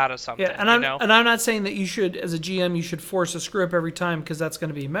themselves out of something. Yeah, and I'm not saying that you should, as a GM, you should force a screw up every time because that's going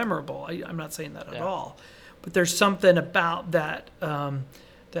to be memorable. I'm not saying that at all. But there's something about that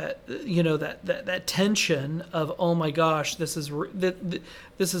that tension of, oh my gosh, this is for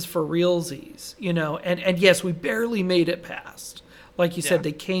realsies, and yes, we barely made it past. Like you said,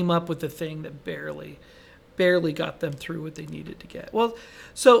 they came up with a thing that barely got them through what they needed to get. Well,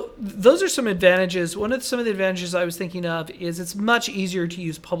 so those are some advantages. Some of the advantages I was thinking of is it's much easier to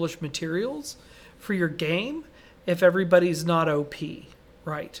use published materials for your game if everybody's not OP,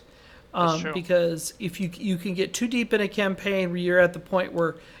 right? Because if you can get too deep in a campaign where you're at the point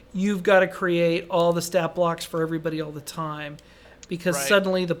where you've got to create all the stat blocks for everybody all the time, because Right.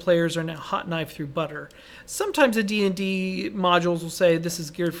 suddenly the players are now hot knife through butter. Sometimes the D&D modules will say this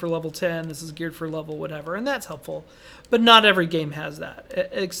is geared for level 10, this is geared for level whatever, and that's helpful. But not every game has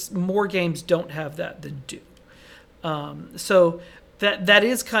that. More games don't have that than do. So that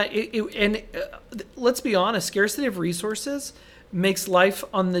is let's be honest, scarcity of resources makes life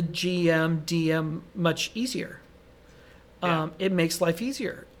on the GM DM much easier. It makes life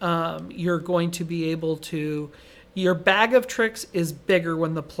easier. You're going to be able to. Your bag of tricks is bigger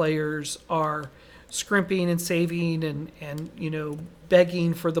when the players are scrimping and saving and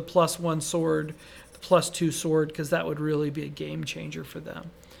begging for the +1 sword, the +2 sword, because that would really be a game changer for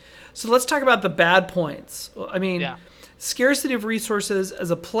them. So let's talk about the bad points. I mean, scarcity of resources as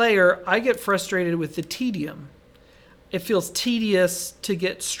a player, I get frustrated with the tedium. It feels tedious to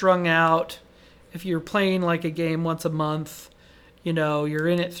get strung out. If you're playing like a game once a month, you're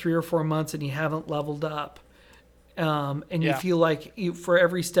in it 3 or 4 months and you haven't leveled up. You feel like for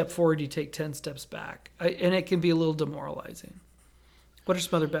every step forward, you take 10 steps back. And it can be a little demoralizing. What are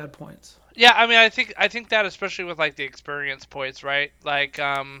some other bad points? Yeah, I mean, I think that especially with like the experience points, right? Like,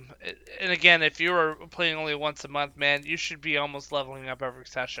 and again, if you were playing only once a month, man, you should be almost leveling up every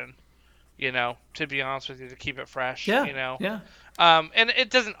session. To be honest with you, to keep it fresh. Yeah. Yeah. And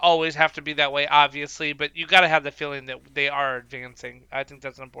it doesn't always have to be that way, obviously, but you got to have the feeling that they are advancing. I think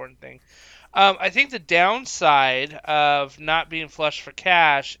that's an important thing. I think the downside of not being flush for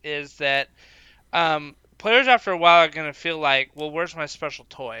cash is that players after a while are going to feel like, well, where's my special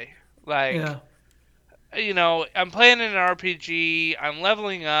toy? Like, I'm playing in an RPG, I'm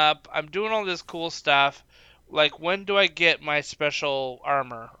leveling up, I'm doing all this cool stuff. Like, when do I get my special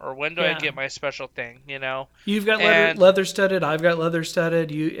armor? Or when do I get my special thing, You've got leather studded, I've got leather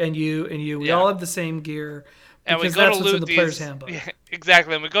studded, you. We all have the same gear. And we go to loot the player's handbook. Yeah,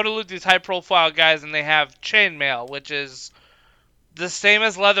 exactly. And we go to loot these high-profile guys, and they have chainmail, which is the same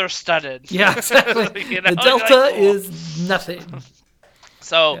as leather studded. Yeah, exactly. The delta is nothing.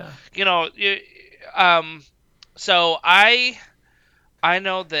 So, so I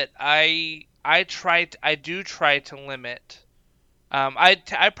know that I do try to limit.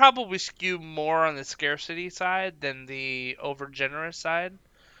 I probably skew more on the scarcity side than the over generous side.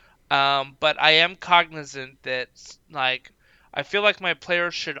 But I am cognizant that like I feel like my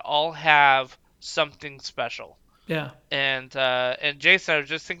players should all have something special. Yeah. And Jason, I was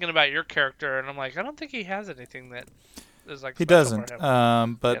just thinking about your character, and I'm like, I don't think he has anything that is like. He doesn't.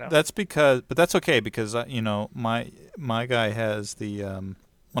 But that's that's okay because my guy has the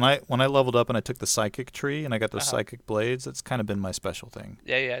when I leveled up and I took the psychic tree and I got those psychic blades, that's kind of been my special thing.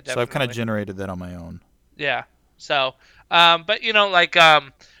 Yeah, definitely. So I've kind of generated that on my own. Yeah. So, but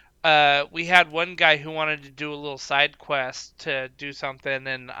we had one guy who wanted to do a little side quest to do something,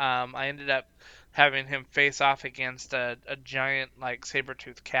 and I ended up having him face off against a giant like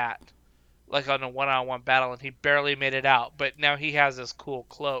saber-toothed cat, like on a one-on-one battle, and he barely made it out. But now he has this cool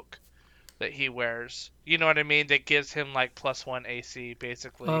cloak that he wears. You know what I mean? That gives him like +1 AC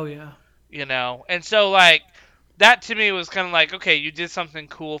basically. Oh yeah. And so like that to me was kind of like, okay, you did something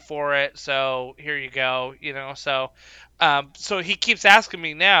cool for it, so here you go. So he keeps asking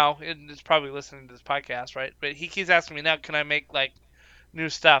me now, and it's probably listening to this podcast, right? But he keeps asking me now, can I make like new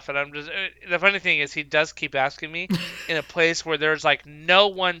stuff? And I'm just the funny thing is he does keep asking me in a place where there's like no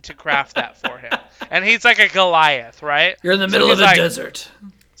one to craft that for him, and he's like a Goliath, right? You're in the middle of the desert.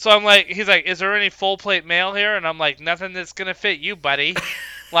 So I'm like, he's like, is there any full plate mail here? And I'm like, nothing that's gonna fit you, buddy.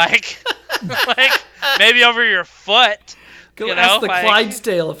 like maybe over your foot. Go ask the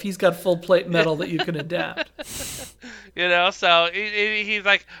Clydesdale if he's got full plate metal that you can adapt. So he's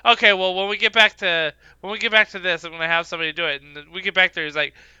like, okay, well, when we get back to this, I'm gonna have somebody do it. And we get back there, he's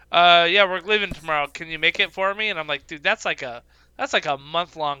like, yeah, we're leaving tomorrow. Can you make it for me? And I'm like, dude, that's like a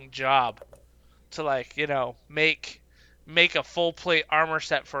month-long job to like, make a full plate armor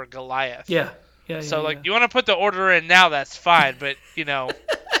set for Goliath. Yeah. So like, you want to put the order in now? That's fine, but you're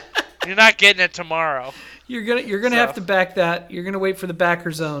not getting it tomorrow. You're gonna have to back that. You're gonna wait for the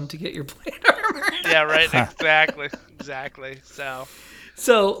backer zone to get your plate armor. Yeah, right. Exactly.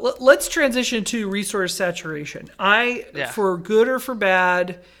 So let's transition to resource saturation. For good or for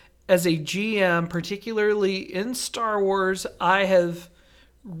bad, as a GM, particularly in Star Wars, I have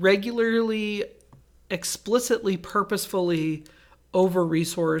regularly, explicitly, purposefully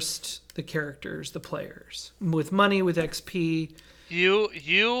over-resourced the characters, the players, with money, with XP.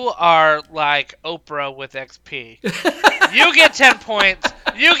 You are like Oprah with XP. You get 10 points.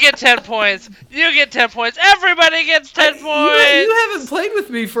 You get 10 points. You get 10 points. Everybody gets 10 points. You haven't played with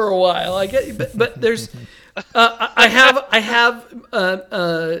me for a while. I get, but there's There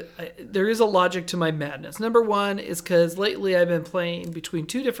is a logic to my madness. Number one is because lately I've been playing between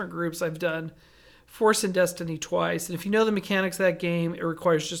two different groups. I've done Force and Destiny twice, and if you know the mechanics of that game, it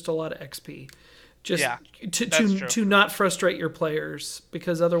requires just a lot of XP, to not frustrate your players,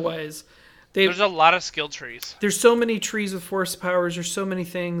 because otherwise, there's a lot of skill trees. There's so many trees with force powers. There's so many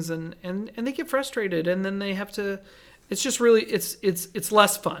things, and they get frustrated, and then they have to. It's just really it's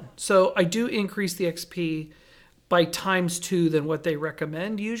less fun. So I do increase the XP by ×2 than what they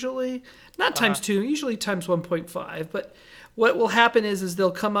recommend usually. Not ×2, usually ×1.5. But what will happen is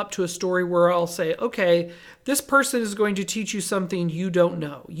they'll come up to a story where I'll say, okay, this person is going to teach you something you don't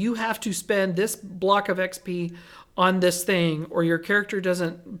know. You have to spend this block of XP on this thing, or your character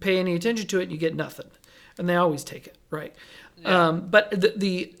doesn't pay any attention to it, and you get nothing. And they always take it, right? Yeah. But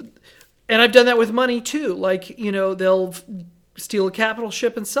and I've done that with money too. Like, they'll steal a capital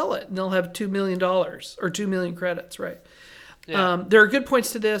ship and sell it, and they'll have $2 million or 2 million credits, right? Yeah. There are good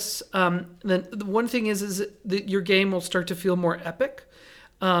points to this. Then the one thing is that your game will start to feel more epic.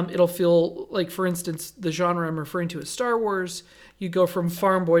 It'll feel like, for instance, the genre I'm referring to is Star Wars. You go from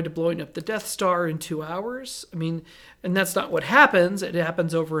farm boy to blowing up the Death Star in 2 hours. I mean, and that's not what happens. It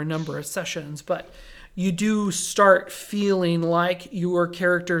happens over a number of sessions, but you do start feeling like your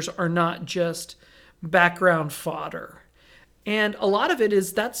characters are not just background fodder. And a lot of it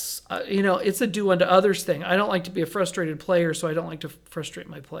is it's a do unto others thing. I don't like to be a frustrated player, so I don't like to frustrate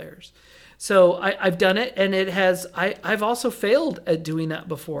my players. So I've done it, and I've also failed at doing that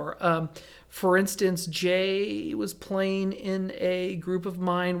before. For instance, Jay was playing in a group of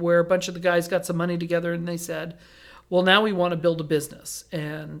mine where a bunch of the guys got some money together, and they said, well, now we want to build a business.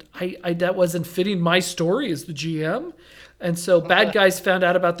 And I that wasn't fitting my story as the GM. And so bad guys found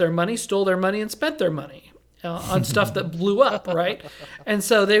out about their money, stole their money, and spent their money on stuff that blew up, right? And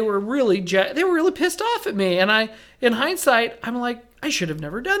so they were really pissed off at me. And in hindsight, I'm like, I should have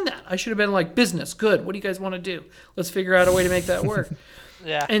never done that. I should have been like, business, good. What do you guys want to do? Let's figure out a way to make that work.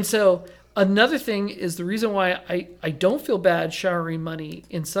 Yeah. And so another thing is the reason why I don't feel bad showering money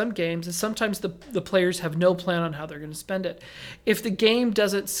in some games is sometimes the players have no plan on how they're going to spend it. If the game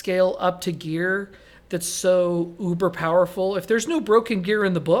doesn't scale up to gear that's so uber powerful, if there's no broken gear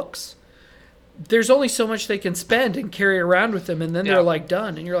in the books, there's only so much they can spend and carry around with them, and then they're like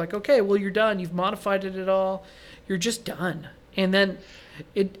done. And you're like, okay, well, you're done. You've modified it at all. You're just done. And then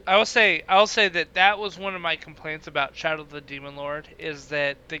I will say that was one of my complaints about Shadow of the Demon Lord, is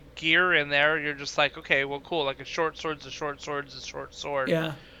that the gear in there, you're just like, okay, well, cool, like a short sword's a short sword's a short sword.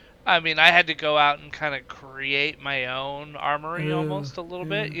 Yeah. I mean, I had to go out and kind of create my own armory almost a little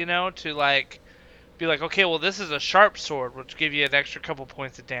bit, to like be like, okay, well, this is a sharp sword, which give you an extra couple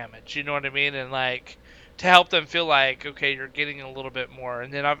points of damage. You know what I mean? And like to help them feel like, okay, you're getting a little bit more.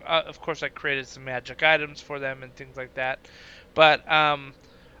 And then of course I created some magic items for them and things like that. But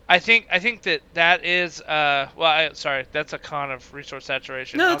I think that is that's a con of resource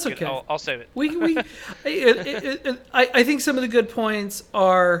saturation. No, that's okay. I'll save it. I think some of the good points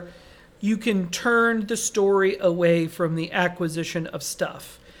are you can turn the story away from the acquisition of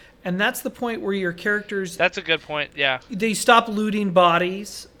stuff. And that's the point where your characters... That's a good point, yeah. They stop looting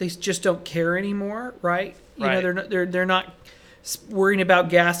bodies. They just don't care anymore, right? They're not worrying about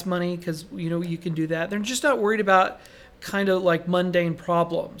gas money because, you can do that. They're just not worried about kind of like mundane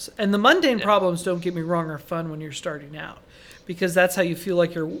problems. And the mundane problems, don't get me wrong, are fun when you're starting out. Because that's how you feel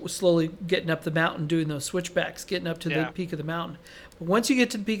like you're slowly getting up the mountain, doing those switchbacks, getting up to the peak of the mountain. But once you get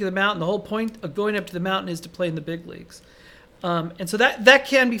to the peak of the mountain, the whole point of going up to the mountain is to play in the big leagues. And so that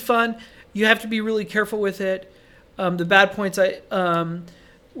can be fun. You have to be really careful with it. The bad points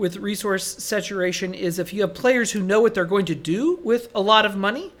with resource saturation is if you have players who know what they're going to do with a lot of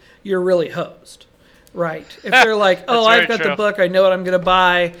money, you're really hosed. Right. If they're like, oh, I've got the book, I know what I'm going to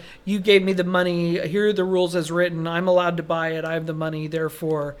buy. You gave me the money. Here are the rules as written. I'm allowed to buy it. I have the money.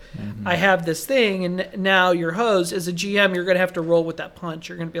 Therefore, I have this thing. And now you're hosed. As a GM, you're going to have to roll with that punch.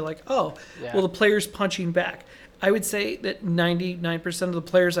 You're going to be like, well, the player's punching back. I would say that 99% of the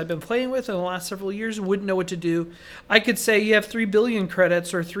players I've been playing with in the last several years wouldn't know what to do. I could say you have 3 billion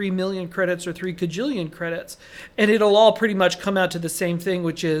credits or 3 million credits or 3 kajillion credits, and it'll all pretty much come out to the same thing,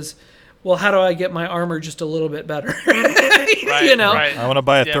 which is, well, how do I get my armor just a little bit better? Right. I want to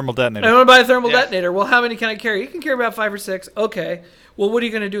buy a thermal detonator. I want to buy a thermal detonator. Well, how many can I carry? You can carry about 5 or 6. Okay. well, what are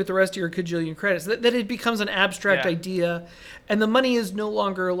you going to do with the rest of your cajillion credits? That it becomes an abstract idea, and the money is no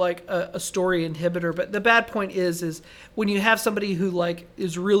longer like a story inhibitor. But the bad point is when you have somebody who like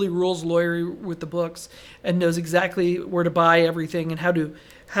is really rules lawyer with the books and knows exactly where to buy everything and how to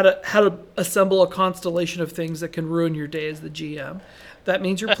assemble a constellation of things that can ruin your day as the GM. That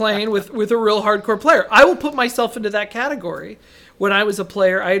means you're playing with a real hardcore player. I will put myself into that category. When I was a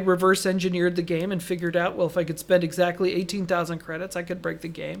player, I had reverse engineered the game and figured out, well, if I could spend exactly 18,000 credits, I could break the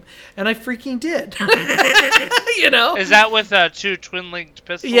game. And I freaking did. You know? Is that with 2 twin-linked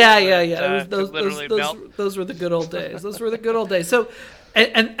pistols? Yeah. Those were the good old days. Those were the good old days. So,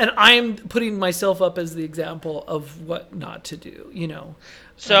 and I'm putting myself up as the example of what not to do, you know?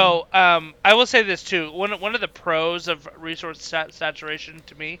 So I will say this too. One of the pros of resource saturation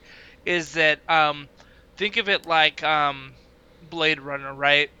to me is that think of it like Blade Runner,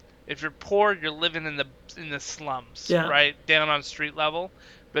 right? If you're poor, you're living in the slums, right, down on street level.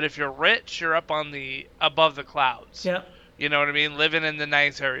 But if you're rich, you're up on above the clouds. Yeah. You know what I mean? Living in the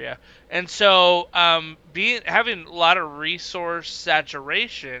nice area. And so having a lot of resource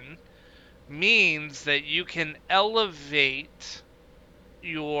saturation means that you can elevate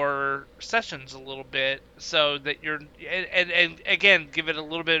your sessions a little bit so that you're and again give it a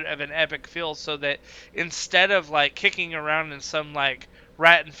little bit of an epic feel, so that instead of like kicking around in some like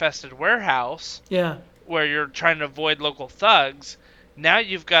rat infested warehouse where you're trying to avoid local thugs, now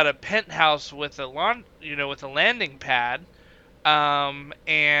you've got a penthouse with a landing pad,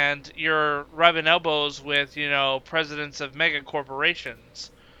 and you're rubbing elbows with presidents of mega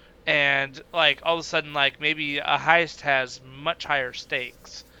corporations. And like all of a sudden, like maybe a heist has much higher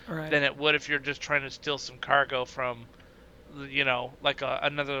stakes than it would if you're just trying to steal some cargo from, like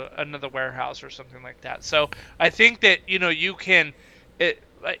another warehouse or something like that. So I think that you can,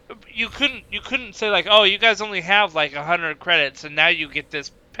 you couldn't say like, oh, you guys only have like 100 credits and now you get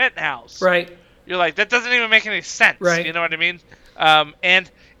this penthouse. Right. You're like, that doesn't even make any sense. Right. You know what I mean? And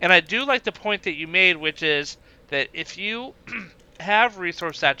I do like the point that you made, which is that if you have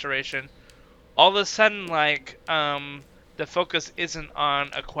resource saturation, all of a sudden like the focus isn't on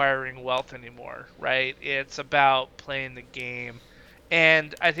acquiring wealth anymore, right? It's about playing the game.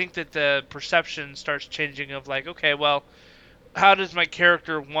 And I think that the perception starts changing of like, okay, well, how does my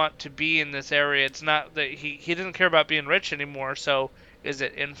character want to be in this area? It's not that he doesn't care about being rich anymore. So is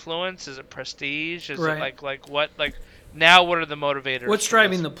it influence? Is it prestige? Is it like what, like now what are the motivators? What's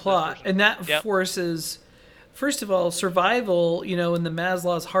driving the plot? And that forces, first of all, survival, in the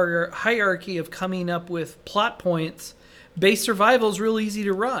Maslow's hierarchy of coming up with plot points. Base survival is real easy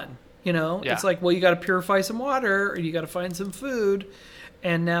to run. It's like, well, you got to purify some water or you got to find some food.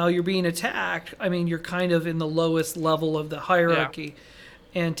 And now you're being attacked. I mean, you're kind of in the lowest level of the hierarchy.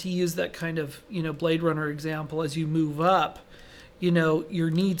 Yeah. And to use that kind of, Blade Runner example, as you move up, your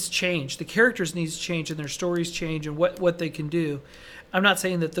needs change. The characters' needs change and their stories change and what they can do. I'm not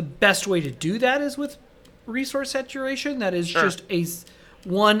saying that the best way to do that is with resource saturation. That is just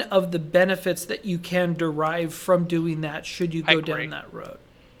one of the benefits that you can derive from doing that should you go down that road.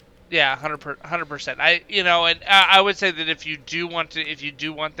 Yeah, 100%. I would say that if you do want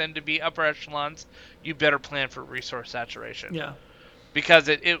them to be upper echelons, you better plan for resource saturation. Yeah. Because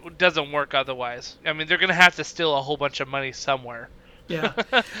it doesn't work otherwise. I mean, they're going to have to steal a whole bunch of money somewhere. Yeah.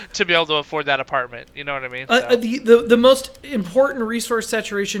 To be able to afford that apartment. You know what I mean? The most important resource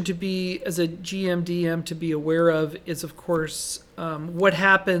saturation to be, as a GM, DM, to be aware of is, of course, what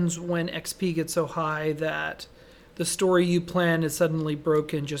happens when XP gets so high that the story you plan is suddenly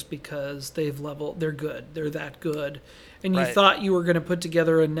broken just because they're good. They're that good. And you thought you were going to put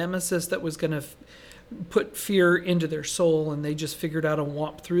together a nemesis that was going to put fear into their soul, and they just figured out to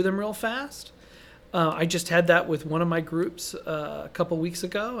whomp through them real fast. I just had that with one of my groups a couple weeks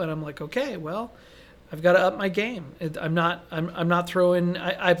ago, and I'm like, okay, well, I've got to up my game. I'm not throwing.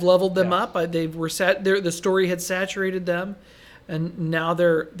 I've leveled them up. The story had saturated them, and now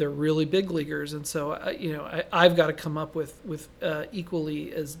they're really big leaguers. And so I've got to come up with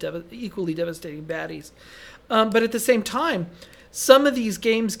equally devastating baddies. But at the same time, some of these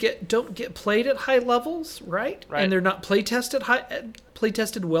games don't get played at high levels, right? And they're not play tested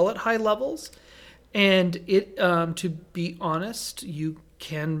well at high levels. And to be honest, you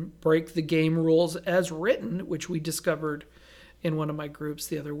can break the game rules as written, which we discovered in one of my groups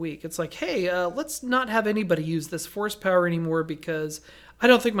the other week. It's like, hey, let's not have anybody use this force power anymore because I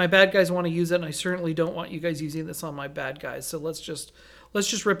don't think my bad guys want to use it, and I certainly don't want you guys using this on my bad guys. So let's just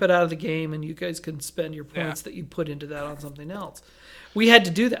rip it out of the game, and you guys can spend your points that you put into that on something else. We had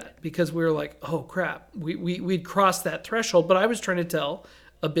to do that because we were like, oh crap, we'd crossed that threshold. But I was trying to tell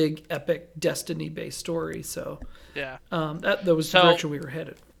a big epic Destiny-based story. So Yeah. that was the direction we were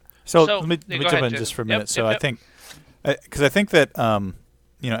headed. So, So- let me yeah, jump go ahead, in Jason. just for a Yep, minute. So yep, I yep. think, because I think that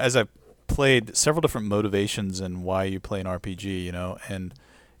as I've played several different motivations and why you play an RPG, and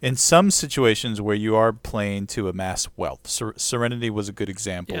in some situations where you are playing to amass wealth, Serenity was a good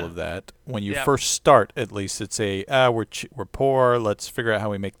example Yeah. of that. When you Yeah. first start, at least it's we're poor, let's figure out how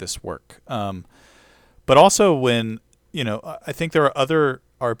we make this work. But also when I think there are other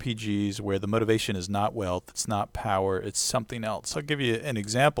RPGs where the motivation is not wealth, it's not power, it's something else. I'll give you an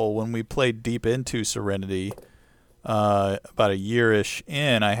example. When we played deep into Serenity, about a year-ish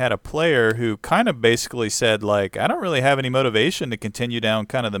in, I had a player who kind of basically said, like, I don't really have any motivation to continue down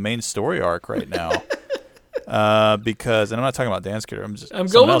kind of the main story arc right now. Because, and I'm not talking about Dan's character, I'm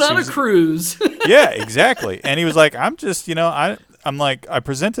going on a cruise. Yeah, exactly. And he was like, I'm just, I'm like, I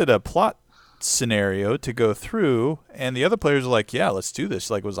presented a plot scenario to go through, and the other players were like, yeah, let's do this.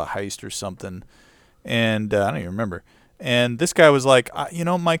 Like it was a heist or something. And I don't even remember. And this guy was like,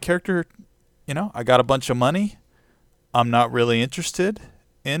 my character, I got a bunch of money. I'm not really interested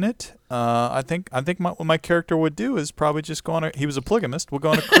in it. I think what my character would do is probably just go on he was a polygamist, would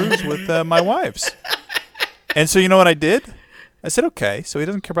go on a cruise with my wives. And so you know what I did? I said, okay, so he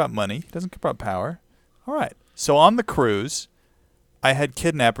doesn't care about money. He doesn't care about power. All right. So on the cruise, I had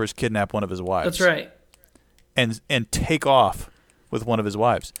kidnappers kidnap one of his wives. That's right. And take off with one of his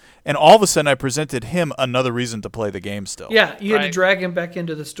wives. And all of a sudden I presented him another reason to play the game still. Yeah, you had to Right. drag him back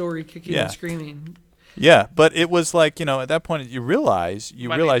into the story, kicking Yeah. and screaming. Yeah, but it was like, at that point you realize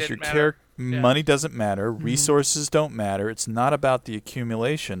Money your didn't matter. character Yeah. money doesn't matter, resources don't matter. It's not about the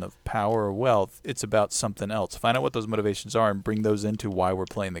accumulation of power or wealth. It's about something else. Find out what those motivations are and bring those into why we're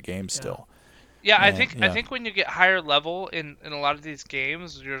playing the game still. Yeah, I And, think yeah. I think when you get higher level in a lot of these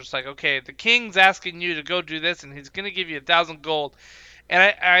games, you're just like, okay, the king's asking you to go do this, and he's gonna give you 1,000 gold. And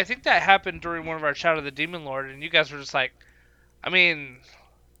I think that happened during one of our Shadow of the Demon Lord, and you guys were just like, I mean,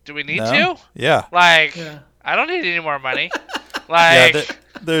 do we need No? to? Yeah. Like, Yeah. I don't need any more money. Like,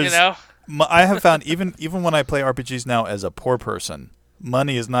 There's you know, I have found even when I play RPGs now as a poor person,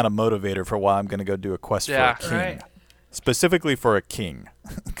 money is not a motivator for why I'm going to go do a quest Yeah. for a king. Right. Specifically for a king.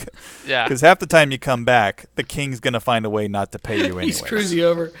 yeah, Because half the time you come back, the king's going to find a way not to pay you anyway. He screws you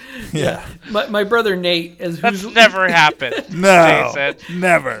over. Yeah. My brother Nate, that's never happened. No. Jason.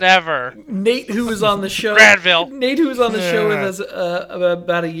 Never. Never. Nate, who was on the show, Granville. Nate, who was on the show with us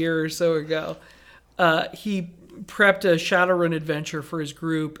about a year or so ago, he prepped a Shadowrun adventure for his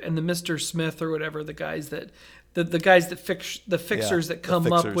group, and the Mr. Smith or whatever, the guys that fixers that the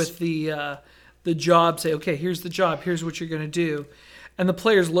come up fixers. with the job, say, okay, here's the job, here's what you're going to do, and the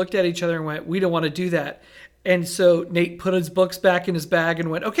players looked at each other and went, we don't want to do that. And so Nate put his books back in his bag and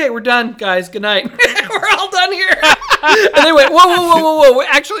went, okay, we're done, guys. Good night. We're all done here. And they went, whoa.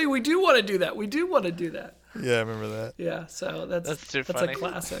 Actually, we do want to do that. We do want to do that. Yeah, I remember that. Yeah, so that's too a funny.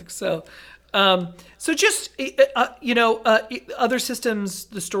 classic. So, just other systems,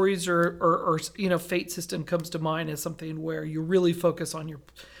 the stories or Fate system comes to mind as something where you really focus on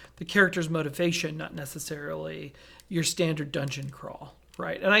the character's motivation, not necessarily your standard dungeon crawl,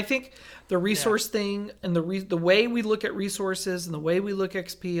 right? And I think the resource thing and the way we look at resources and the way we look at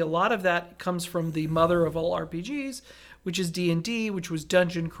XP, a lot of that comes from the mother of all RPGs, which is D&D, which was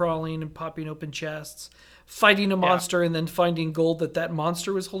dungeon crawling and popping open chests, fighting a monster and then finding gold that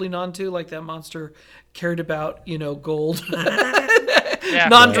monster was holding on to, like that monster cared about, gold. Yeah.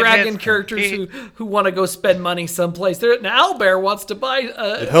 Non-dragon And characters who want to go spend money someplace. Now Owlbear wants to buy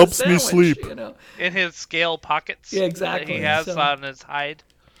It helps a me sandwich, sleep. in his scale pockets. Yeah, exactly. That he has So- on his hide.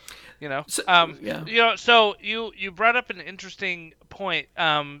 So, yeah. So you brought up an interesting point,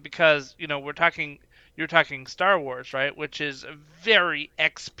 because you're talking Star Wars, right? Which is a very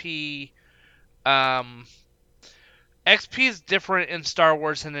XP. XP is different in Star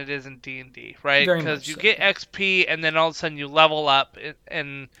Wars than it is in D&D, right? Very Because much you so. get XP and then all of a sudden you level up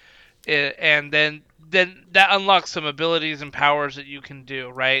and then that unlocks some abilities and powers that you can do,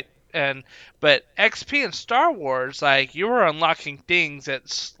 right? But XP in Star Wars, like, you are unlocking things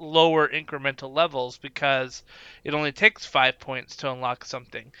at lower incremental levels because it only takes 5 points to unlock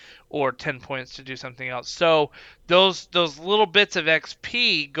something or 10 points to do something else. So those little bits of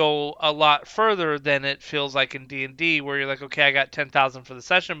XP go a lot further than it feels like in D&D, where you're like, okay, I got 10,000 for the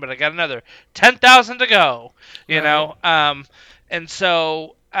session, but I got another 10,000 to go, know? And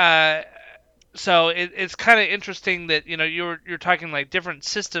so it's kind of interesting that you're talking like different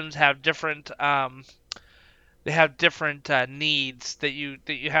systems have different needs that you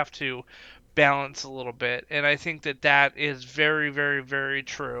have to balance a little bit, and I think that is very, very, very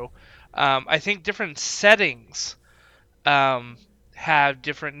true. I think different settings have have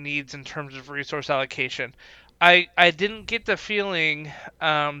different needs in terms of resource allocation. I didn't get the feeling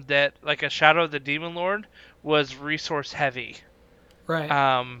that like a Shadow of the Demon Lord was resource heavy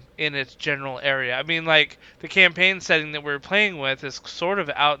Right. in its general area. I mean, like the campaign setting that we're playing with is sort of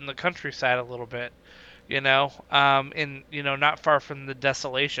out in the countryside a little bit, not far from the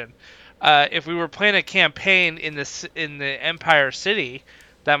desolation. If we were playing a campaign in the Empire City,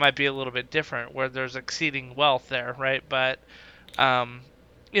 that might be a little bit different, where there's exceeding wealth there, right? But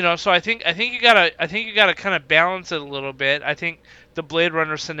so I think you gotta kind of balance it a little bit. I think the Blade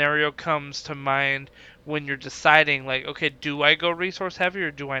Runner scenario comes to mind when you're deciding, like, okay, do I go resource heavy or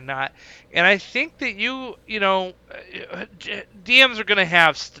do I not? And I think that DMs are gonna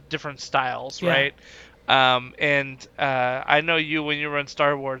have different styles, Yeah. right? I know you when you run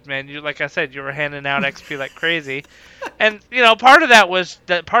Star Wars, man. You, like I said, you were handing out XP like crazy, and part of that was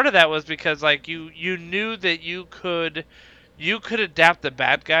because like you knew that you could adapt the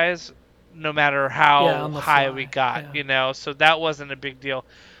bad guys no matter Yeah, how on the high fly. we got, Yeah. so that wasn't a big deal.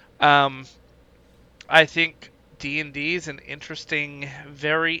 Um, I think D&D is an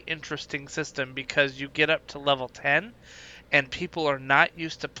very interesting system because you get up to level 10 and people are not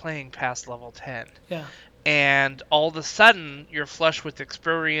used to playing past level 10. Yeah. And all of a sudden you're flush with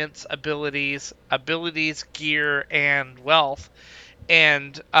experience, abilities, gear, and wealth.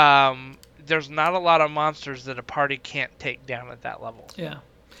 And there's not a lot of monsters that a party can't take down at that level. Yeah.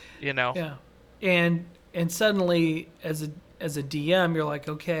 You know? Yeah. And suddenly as a DM you're like,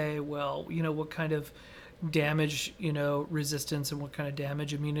 okay, well, what kind of damage, resistance and what kind of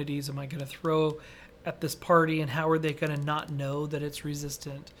damage immunities am I going to throw at this party, and how are they going to not know that it's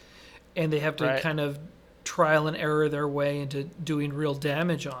resistant? And they have to Right. kind of trial and error their way into doing real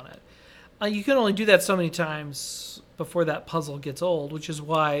damage on it. You can only do that so many times before that puzzle gets old, which is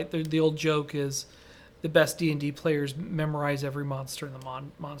why the old joke is the best D&D players memorize every monster in the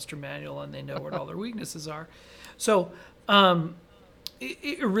monster manual, and they know what all their weaknesses are. So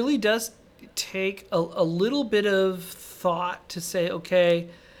it really does take a little bit of thought to say, okay,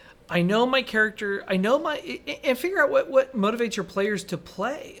 I know my character, and figure out what motivates your players to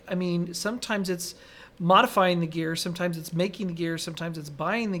play. I mean, sometimes it's modifying the gear, sometimes it's making the gear, sometimes it's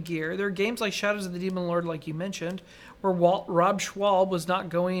buying the gear. There are games like Shadows of the Demon Lord, like you mentioned, where Rob Schwab was not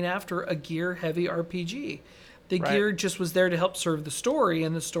going after a gear-heavy RPG. The Right. gear just was there to help serve the story,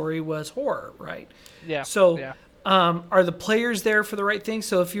 and the story was horror, right? Yeah. So, yeah. are the players there for the right thing?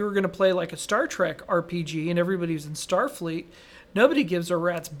 So if you were going to play like a Star Trek RPG and everybody's in Starfleet, nobody gives a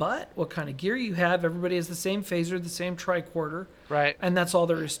rat's butt what kind of gear you have. Everybody has the same phaser, the same tricorder, Right. and that's all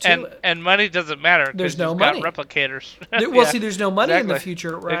there is to it. And money doesn't matter. 'Cause There's no you've money. got replicators. Well, Yeah. see, there's no money in the Exactly.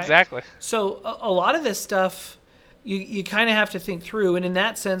 future, right? Exactly. So a lot of this stuff, you kind of have to think through, and in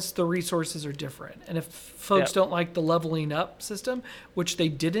that sense, the resources are different. And if folks Yep. don't like the leveling up system, which they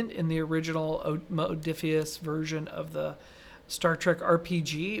didn't in the original Modiphius version of the Star Trek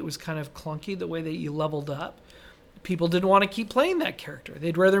RPG, it was kind of clunky the way that you leveled up. People didn't want to keep playing that character.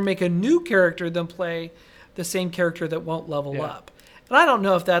 They'd rather make a new character than play the same character that won't level Yeah. up. And I don't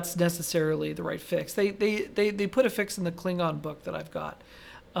know if that's necessarily the right fix. They put a fix in the Klingon book that I've got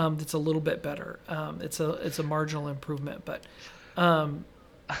that's a little bit better. It's a marginal improvement, but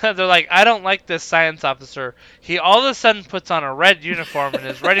They're like, I don't like this science officer. He all of a sudden puts on a red uniform and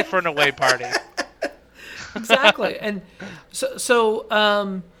is ready for an away party. exactly. And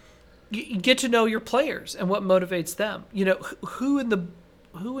so you get to know your players and what motivates them. Who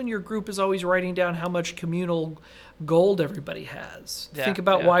in your group is always writing down how much communal gold everybody has. Yeah, Think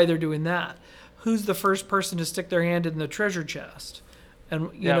about yeah. why they're doing that. Who's the first person to stick their hand in the treasure chest? And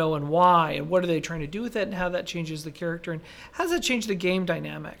and why, and what are they trying to do with it, and how that changes the character, and how does that change the game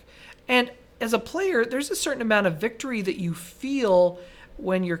dynamic? And as a player, there's a certain amount of victory that you feel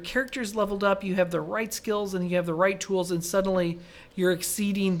when your character's leveled up, you have the right skills and you have the right tools, and suddenly you're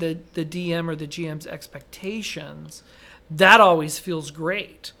exceeding the DM or the GM's expectations. That always feels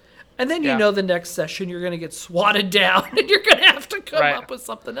great. And then Yeah. the next session you're going to get swatted down and you're going to have to come Right. up with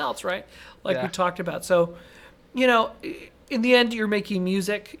something else, right? Like Yeah. we talked about. So, in the end, you're making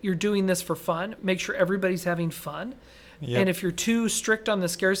music. You're doing this for fun. Make sure everybody's having fun. Yep. And if you're too strict on the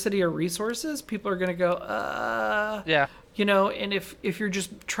scarcity of resources, people are going to go, Yeah. and if you're just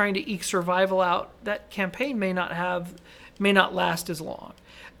trying to eke survival out, that campaign may not last as long.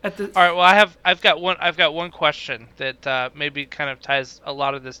 All right. Well, I've got one question that maybe kind of ties a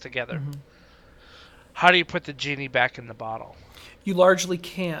lot of this together. Mm-hmm. How do you put the genie back in the bottle? You largely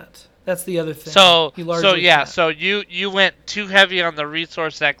can't. That's the other thing. So You largely yeah. can't. So you went too heavy on the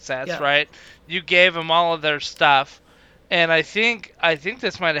resource excess, Yeah. right? You gave them all of their stuff, And I think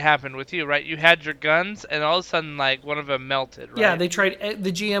this might have happened with you, right? You had your guns, and all of a sudden, like, one of them melted, right? Yeah, they tried.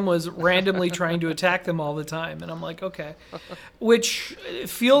 The GM was randomly trying to attack them all the time, and I'm like, okay, which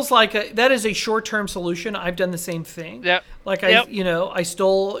feels like that is a short-term solution. I've done the same thing. Yep. Like Yep. I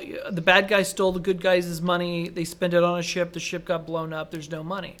stole the bad guy stole the good guys' money. They spent it on a ship. The ship got blown up. There's no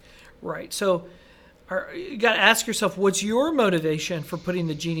money, right? So you got to ask yourself, what's your motivation for putting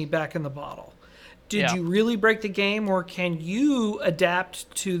the genie back in the bottle? Did Yeah. you really break the game, or can you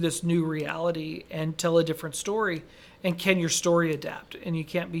adapt to this new reality and tell a different story? And can your story adapt? And you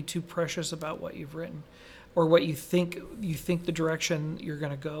can't be too precious about what you've written or what you think the direction you're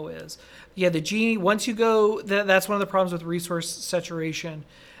going to go is. Yeah, the genie, once you go, that's one of the problems with resource saturation.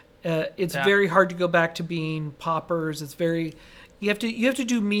 It's very hard to go back to being paupers. It's very you have to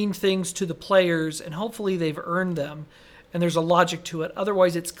do mean things to the players, and hopefully they've earned them. And there's a logic to it.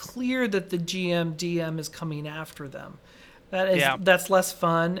 Otherwise, it's clear that the GM, DM is coming after them. That's less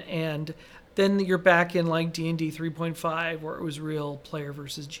fun. And then you're back in like D&D 3.5, where it was real player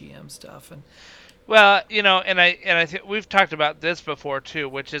versus GM stuff. And Well, and I think we've talked about this before too,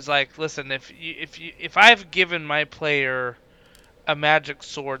 which is like, listen, if I've given my player a magic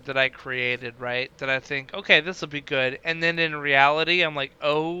sword that I created, right, that I think, okay, this will be good, and then in reality, I'm like,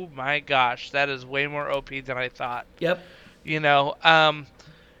 oh my gosh, that is way more OP than I thought. Yep. You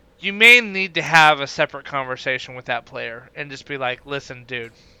may need to have a separate conversation with that player and just be like, listen,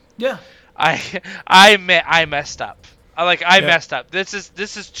 dude, Yeah. I messed up. Messed up. This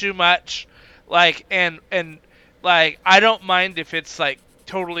is too much. Like, and like, I don't mind if it's like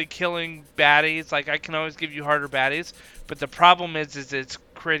totally killing baddies. Like, I can always give you harder baddies, but the problem is it's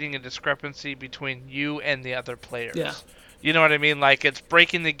creating a discrepancy between you and the other players. Yeah. You know what I mean? Like, it's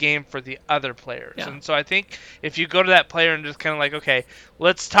breaking the game for the other players. Yeah. And so I think if you go to that player and just kind of like, okay,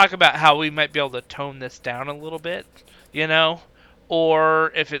 let's talk about how we might be able to tone this down a little bit,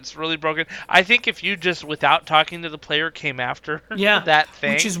 or if it's really broken. I think if you just, without talking to the player, came after that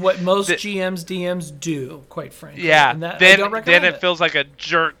thing. Which is what most GMs, DMs do, quite frankly. Yeah. And I Then don't recommend it feels like a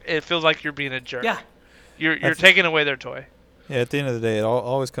jerk. It feels like you're being a jerk. Yeah. You're taking away their toy. Yeah, at the end of the day, it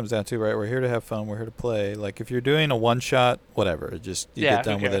always comes down to, right, we're here to have fun, we're here to play. Like, if you're doing a one-shot, whatever, you get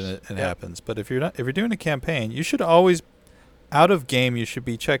done with it and it happens. But if you're doing a campaign, you should always, out of game, you should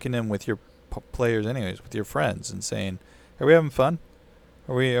be checking in with your players anyways, with your friends, and saying, are we having fun?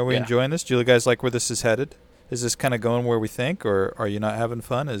 Are we enjoying this? Do you guys like where this is headed? Is this kind of going where we think, or are you not having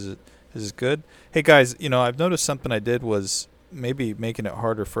fun? Is it good? Hey, guys, I've noticed something I did was maybe making it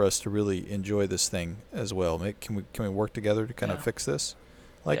harder for us to really enjoy this thing as well. Can we work together to kind of fix this?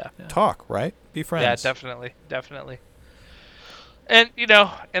 Talk, right? Be friends. Yeah, definitely. And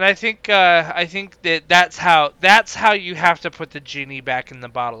I think that's how you have to put the genie back in the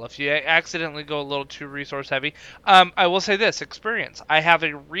bottle. If you accidentally go a little too resource heavy, I will say this: experience. I have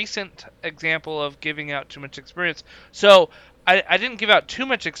a recent example of giving out too much experience. So I didn't give out too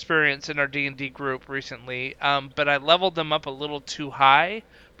much experience in our D&D group recently, but I leveled them up a little too high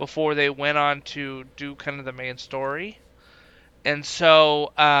before they went on to do kind of the main story. And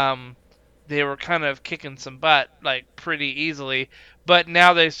so they were kind of kicking some butt, like, pretty easily. But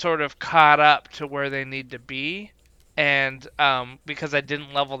now they sort of caught up to where they need to be, and because I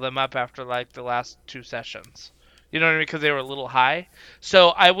didn't level them up after, like, the last 2 sessions. You know what I mean? Because they were a little high. So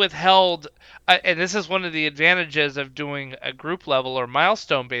I withheld, and this is one of the advantages of doing a group level or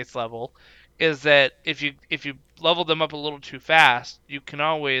milestone-based level, is that if you level them up a little too fast, you can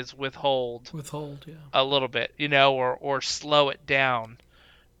always withhold a little bit, or slow it down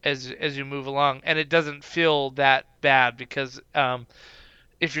as you move along, and it doesn't feel that bad because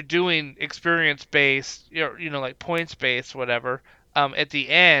if you're doing experience-based, like points-based, whatever, at the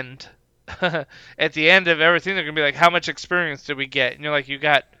end. At the end of everything, they're gonna be like, "How much experience did we get?" And you're like, "You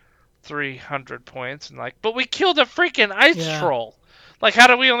got 300 points." And like, "But we killed a freaking ice troll. Like, how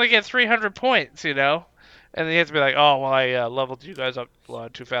do we only get 300 points?" And then you have to be like, "Oh, well, I leveled you guys up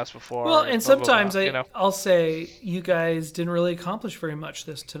too fast before." Well, and sometimes I'll say, "You guys didn't really accomplish very much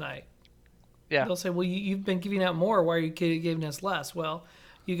this tonight." Yeah. They'll say, "Well, you've been giving out more. Why are you giving us less?" Well,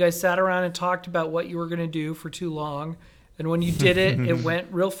 you guys sat around and talked about what you were going to do for too long. And when you did it, it went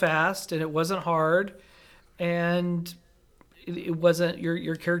real fast, and it wasn't hard, and it wasn't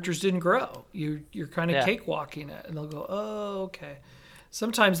your characters didn't grow. You're kind of cakewalking it, and they'll go, "Oh, okay."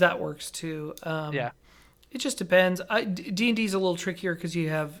 Sometimes that works too. It just depends. D&D is a little trickier because you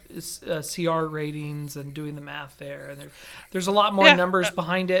have CR ratings and doing the math there, and there's a lot more numbers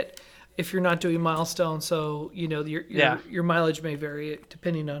behind it. If you're not doing milestones, so your mileage may vary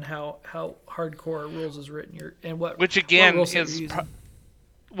depending on how hardcore rules is written, which again is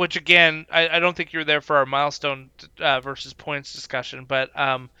which again, I don't think you were there for our milestone versus points discussion, but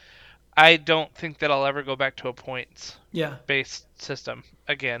I don't think that I'll ever go back to a points based system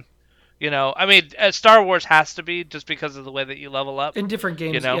again. I mean, Star Wars has to be just because of the way that you level up. In different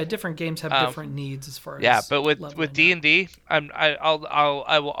games, different games have different needs as far as but with D&D,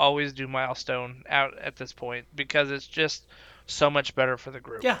 I will always do milestone out at this point because it's just so much better for the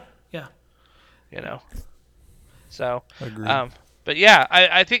group. Yeah. So. Agreed. But yeah,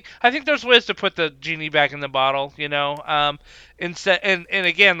 I think there's ways to put the genie back in the bottle. Instead, and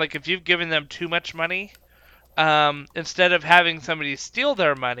again, like if you've given them too much money, instead of having somebody steal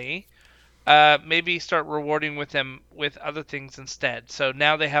their money. Maybe start rewarding them with other things instead. So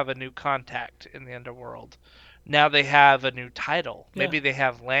now they have a new contact in the underworld. Now they have a new title. Yeah. Maybe they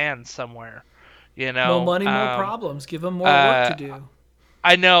have land somewhere. More money, more problems. Give them more work to do.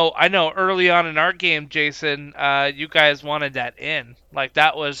 I know. Early on in our game, Jason, you guys wanted that in. Like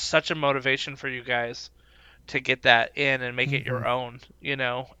that was such a motivation for you guys to get that in and make it your own.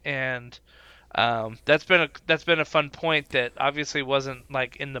 And. That's been a fun point that obviously wasn't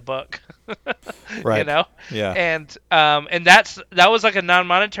like in the book, right? Yeah. And that was like a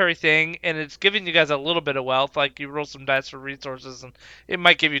non-monetary thing, and it's giving you guys a little bit of wealth. Like you roll some dice for resources, and it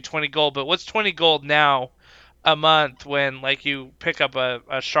might give you 20 gold. But what's 20 gold now a month when like you pick up a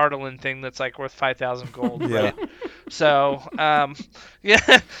Chardolin thing that's like worth 5,000 gold, right? So, so I've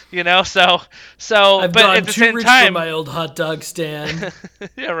but gone at the too same rich time, for my old hot dog stand.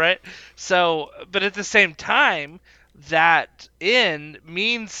 yeah, right. So, but at the same time, that inn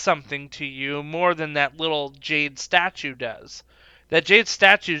means something to you more than that little jade statue does. That jade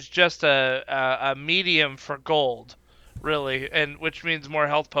statue is just a medium for gold, really, and which means more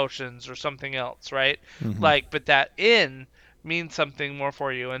health potions or something else, right? Mm-hmm. But that inn means something more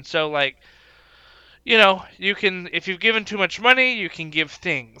for you, and so you can, if you've given too much money, you can give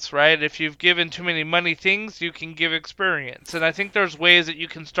things, right? If you've given too many money things, you can give experience. And I think there's ways that you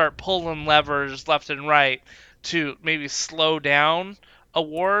can start pulling levers left and right to maybe slow down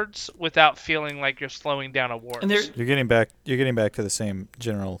awards without feeling like you're slowing down awards. And you're getting back to the same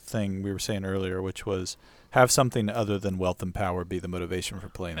general thing we were saying earlier, which was have something other than wealth and power be the motivation for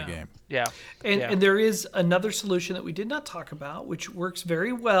playing the game. Yeah. And there is another solution that we did not talk about, which works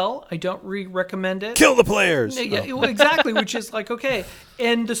very well. I don't recommend it. Kill the players. Yeah, exactly, which is like, okay,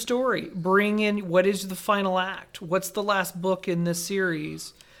 end the story. Bring in what is the final act? What's the last book in this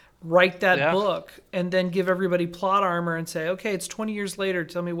series? Write that book and then give everybody plot armor and say, okay, it's 20 years later.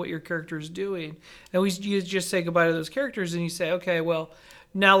 Tell me what your character is doing. And you just say goodbye to those characters and you say, okay, well,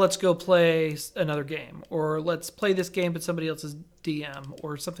 now let's go play another game, or let's play this game but somebody else's DM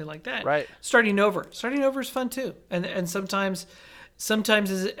or something like that. Right. Starting over is fun too, and sometimes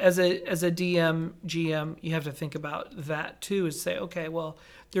as a GM you have to think about that too. Is say, okay, well,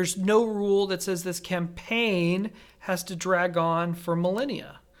 there's no rule that says this campaign has to drag on for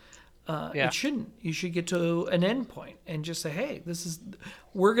millennia. It shouldn't. You should get to an end point and just say, hey,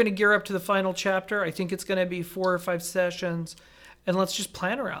 we're going to gear up to the final chapter. I think it's going to be 4 or 5 sessions. And let's just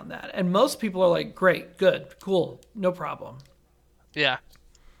plan around that. And most people are like, great, good, cool, no problem. Yeah.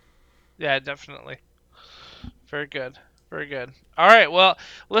 Yeah, definitely. Very good. Very good. All right. Well,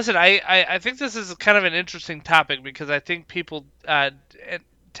 listen, I think this is kind of an interesting topic because I think people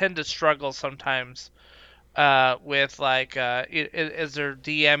tend to struggle sometimes with like, as they're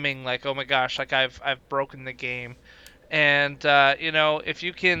DMing, like, oh my gosh, like I've broken the game. And if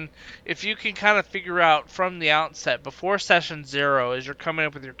you can kind of figure out from the outset before session 0, as you're coming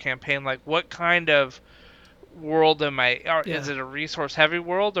up with your campaign, like what kind of world am I? Is it a resource heavy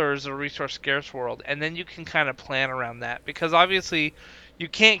world or is it a resource scarce world? And then you can kind of plan around that because obviously you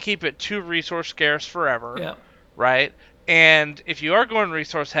can't keep it too resource scarce forever, right? And if you are going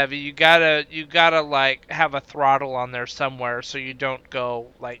resource heavy, you gotta like have a throttle on there somewhere so you don't go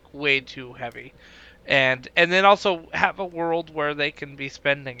like way too heavy. And then also have a world where they can be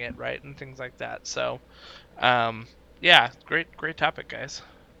spending it, right, and things like that. So, great topic, guys.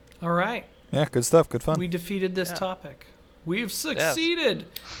 All right. Yeah, good stuff, good fun. We defeated this topic. We've succeeded.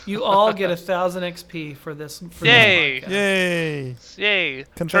 Yes. You all get 1,000 XP for this. Yay! Yay!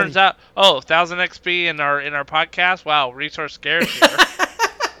 Turns out, 1,000 XP in our podcast. Wow, resource scarce here.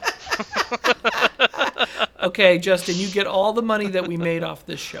 Okay, Justin, you get all the money that we made off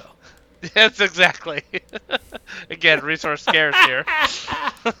this show. Yes, exactly. Again, resource scarce here.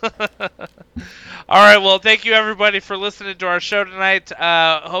 All right, well, thank you everybody for listening to our show tonight.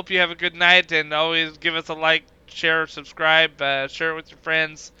 Hope you have a good night, and always give us a like, share, subscribe, share it with your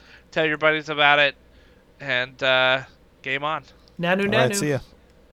friends, tell your buddies about it, and game on. Nanu. All right, see ya.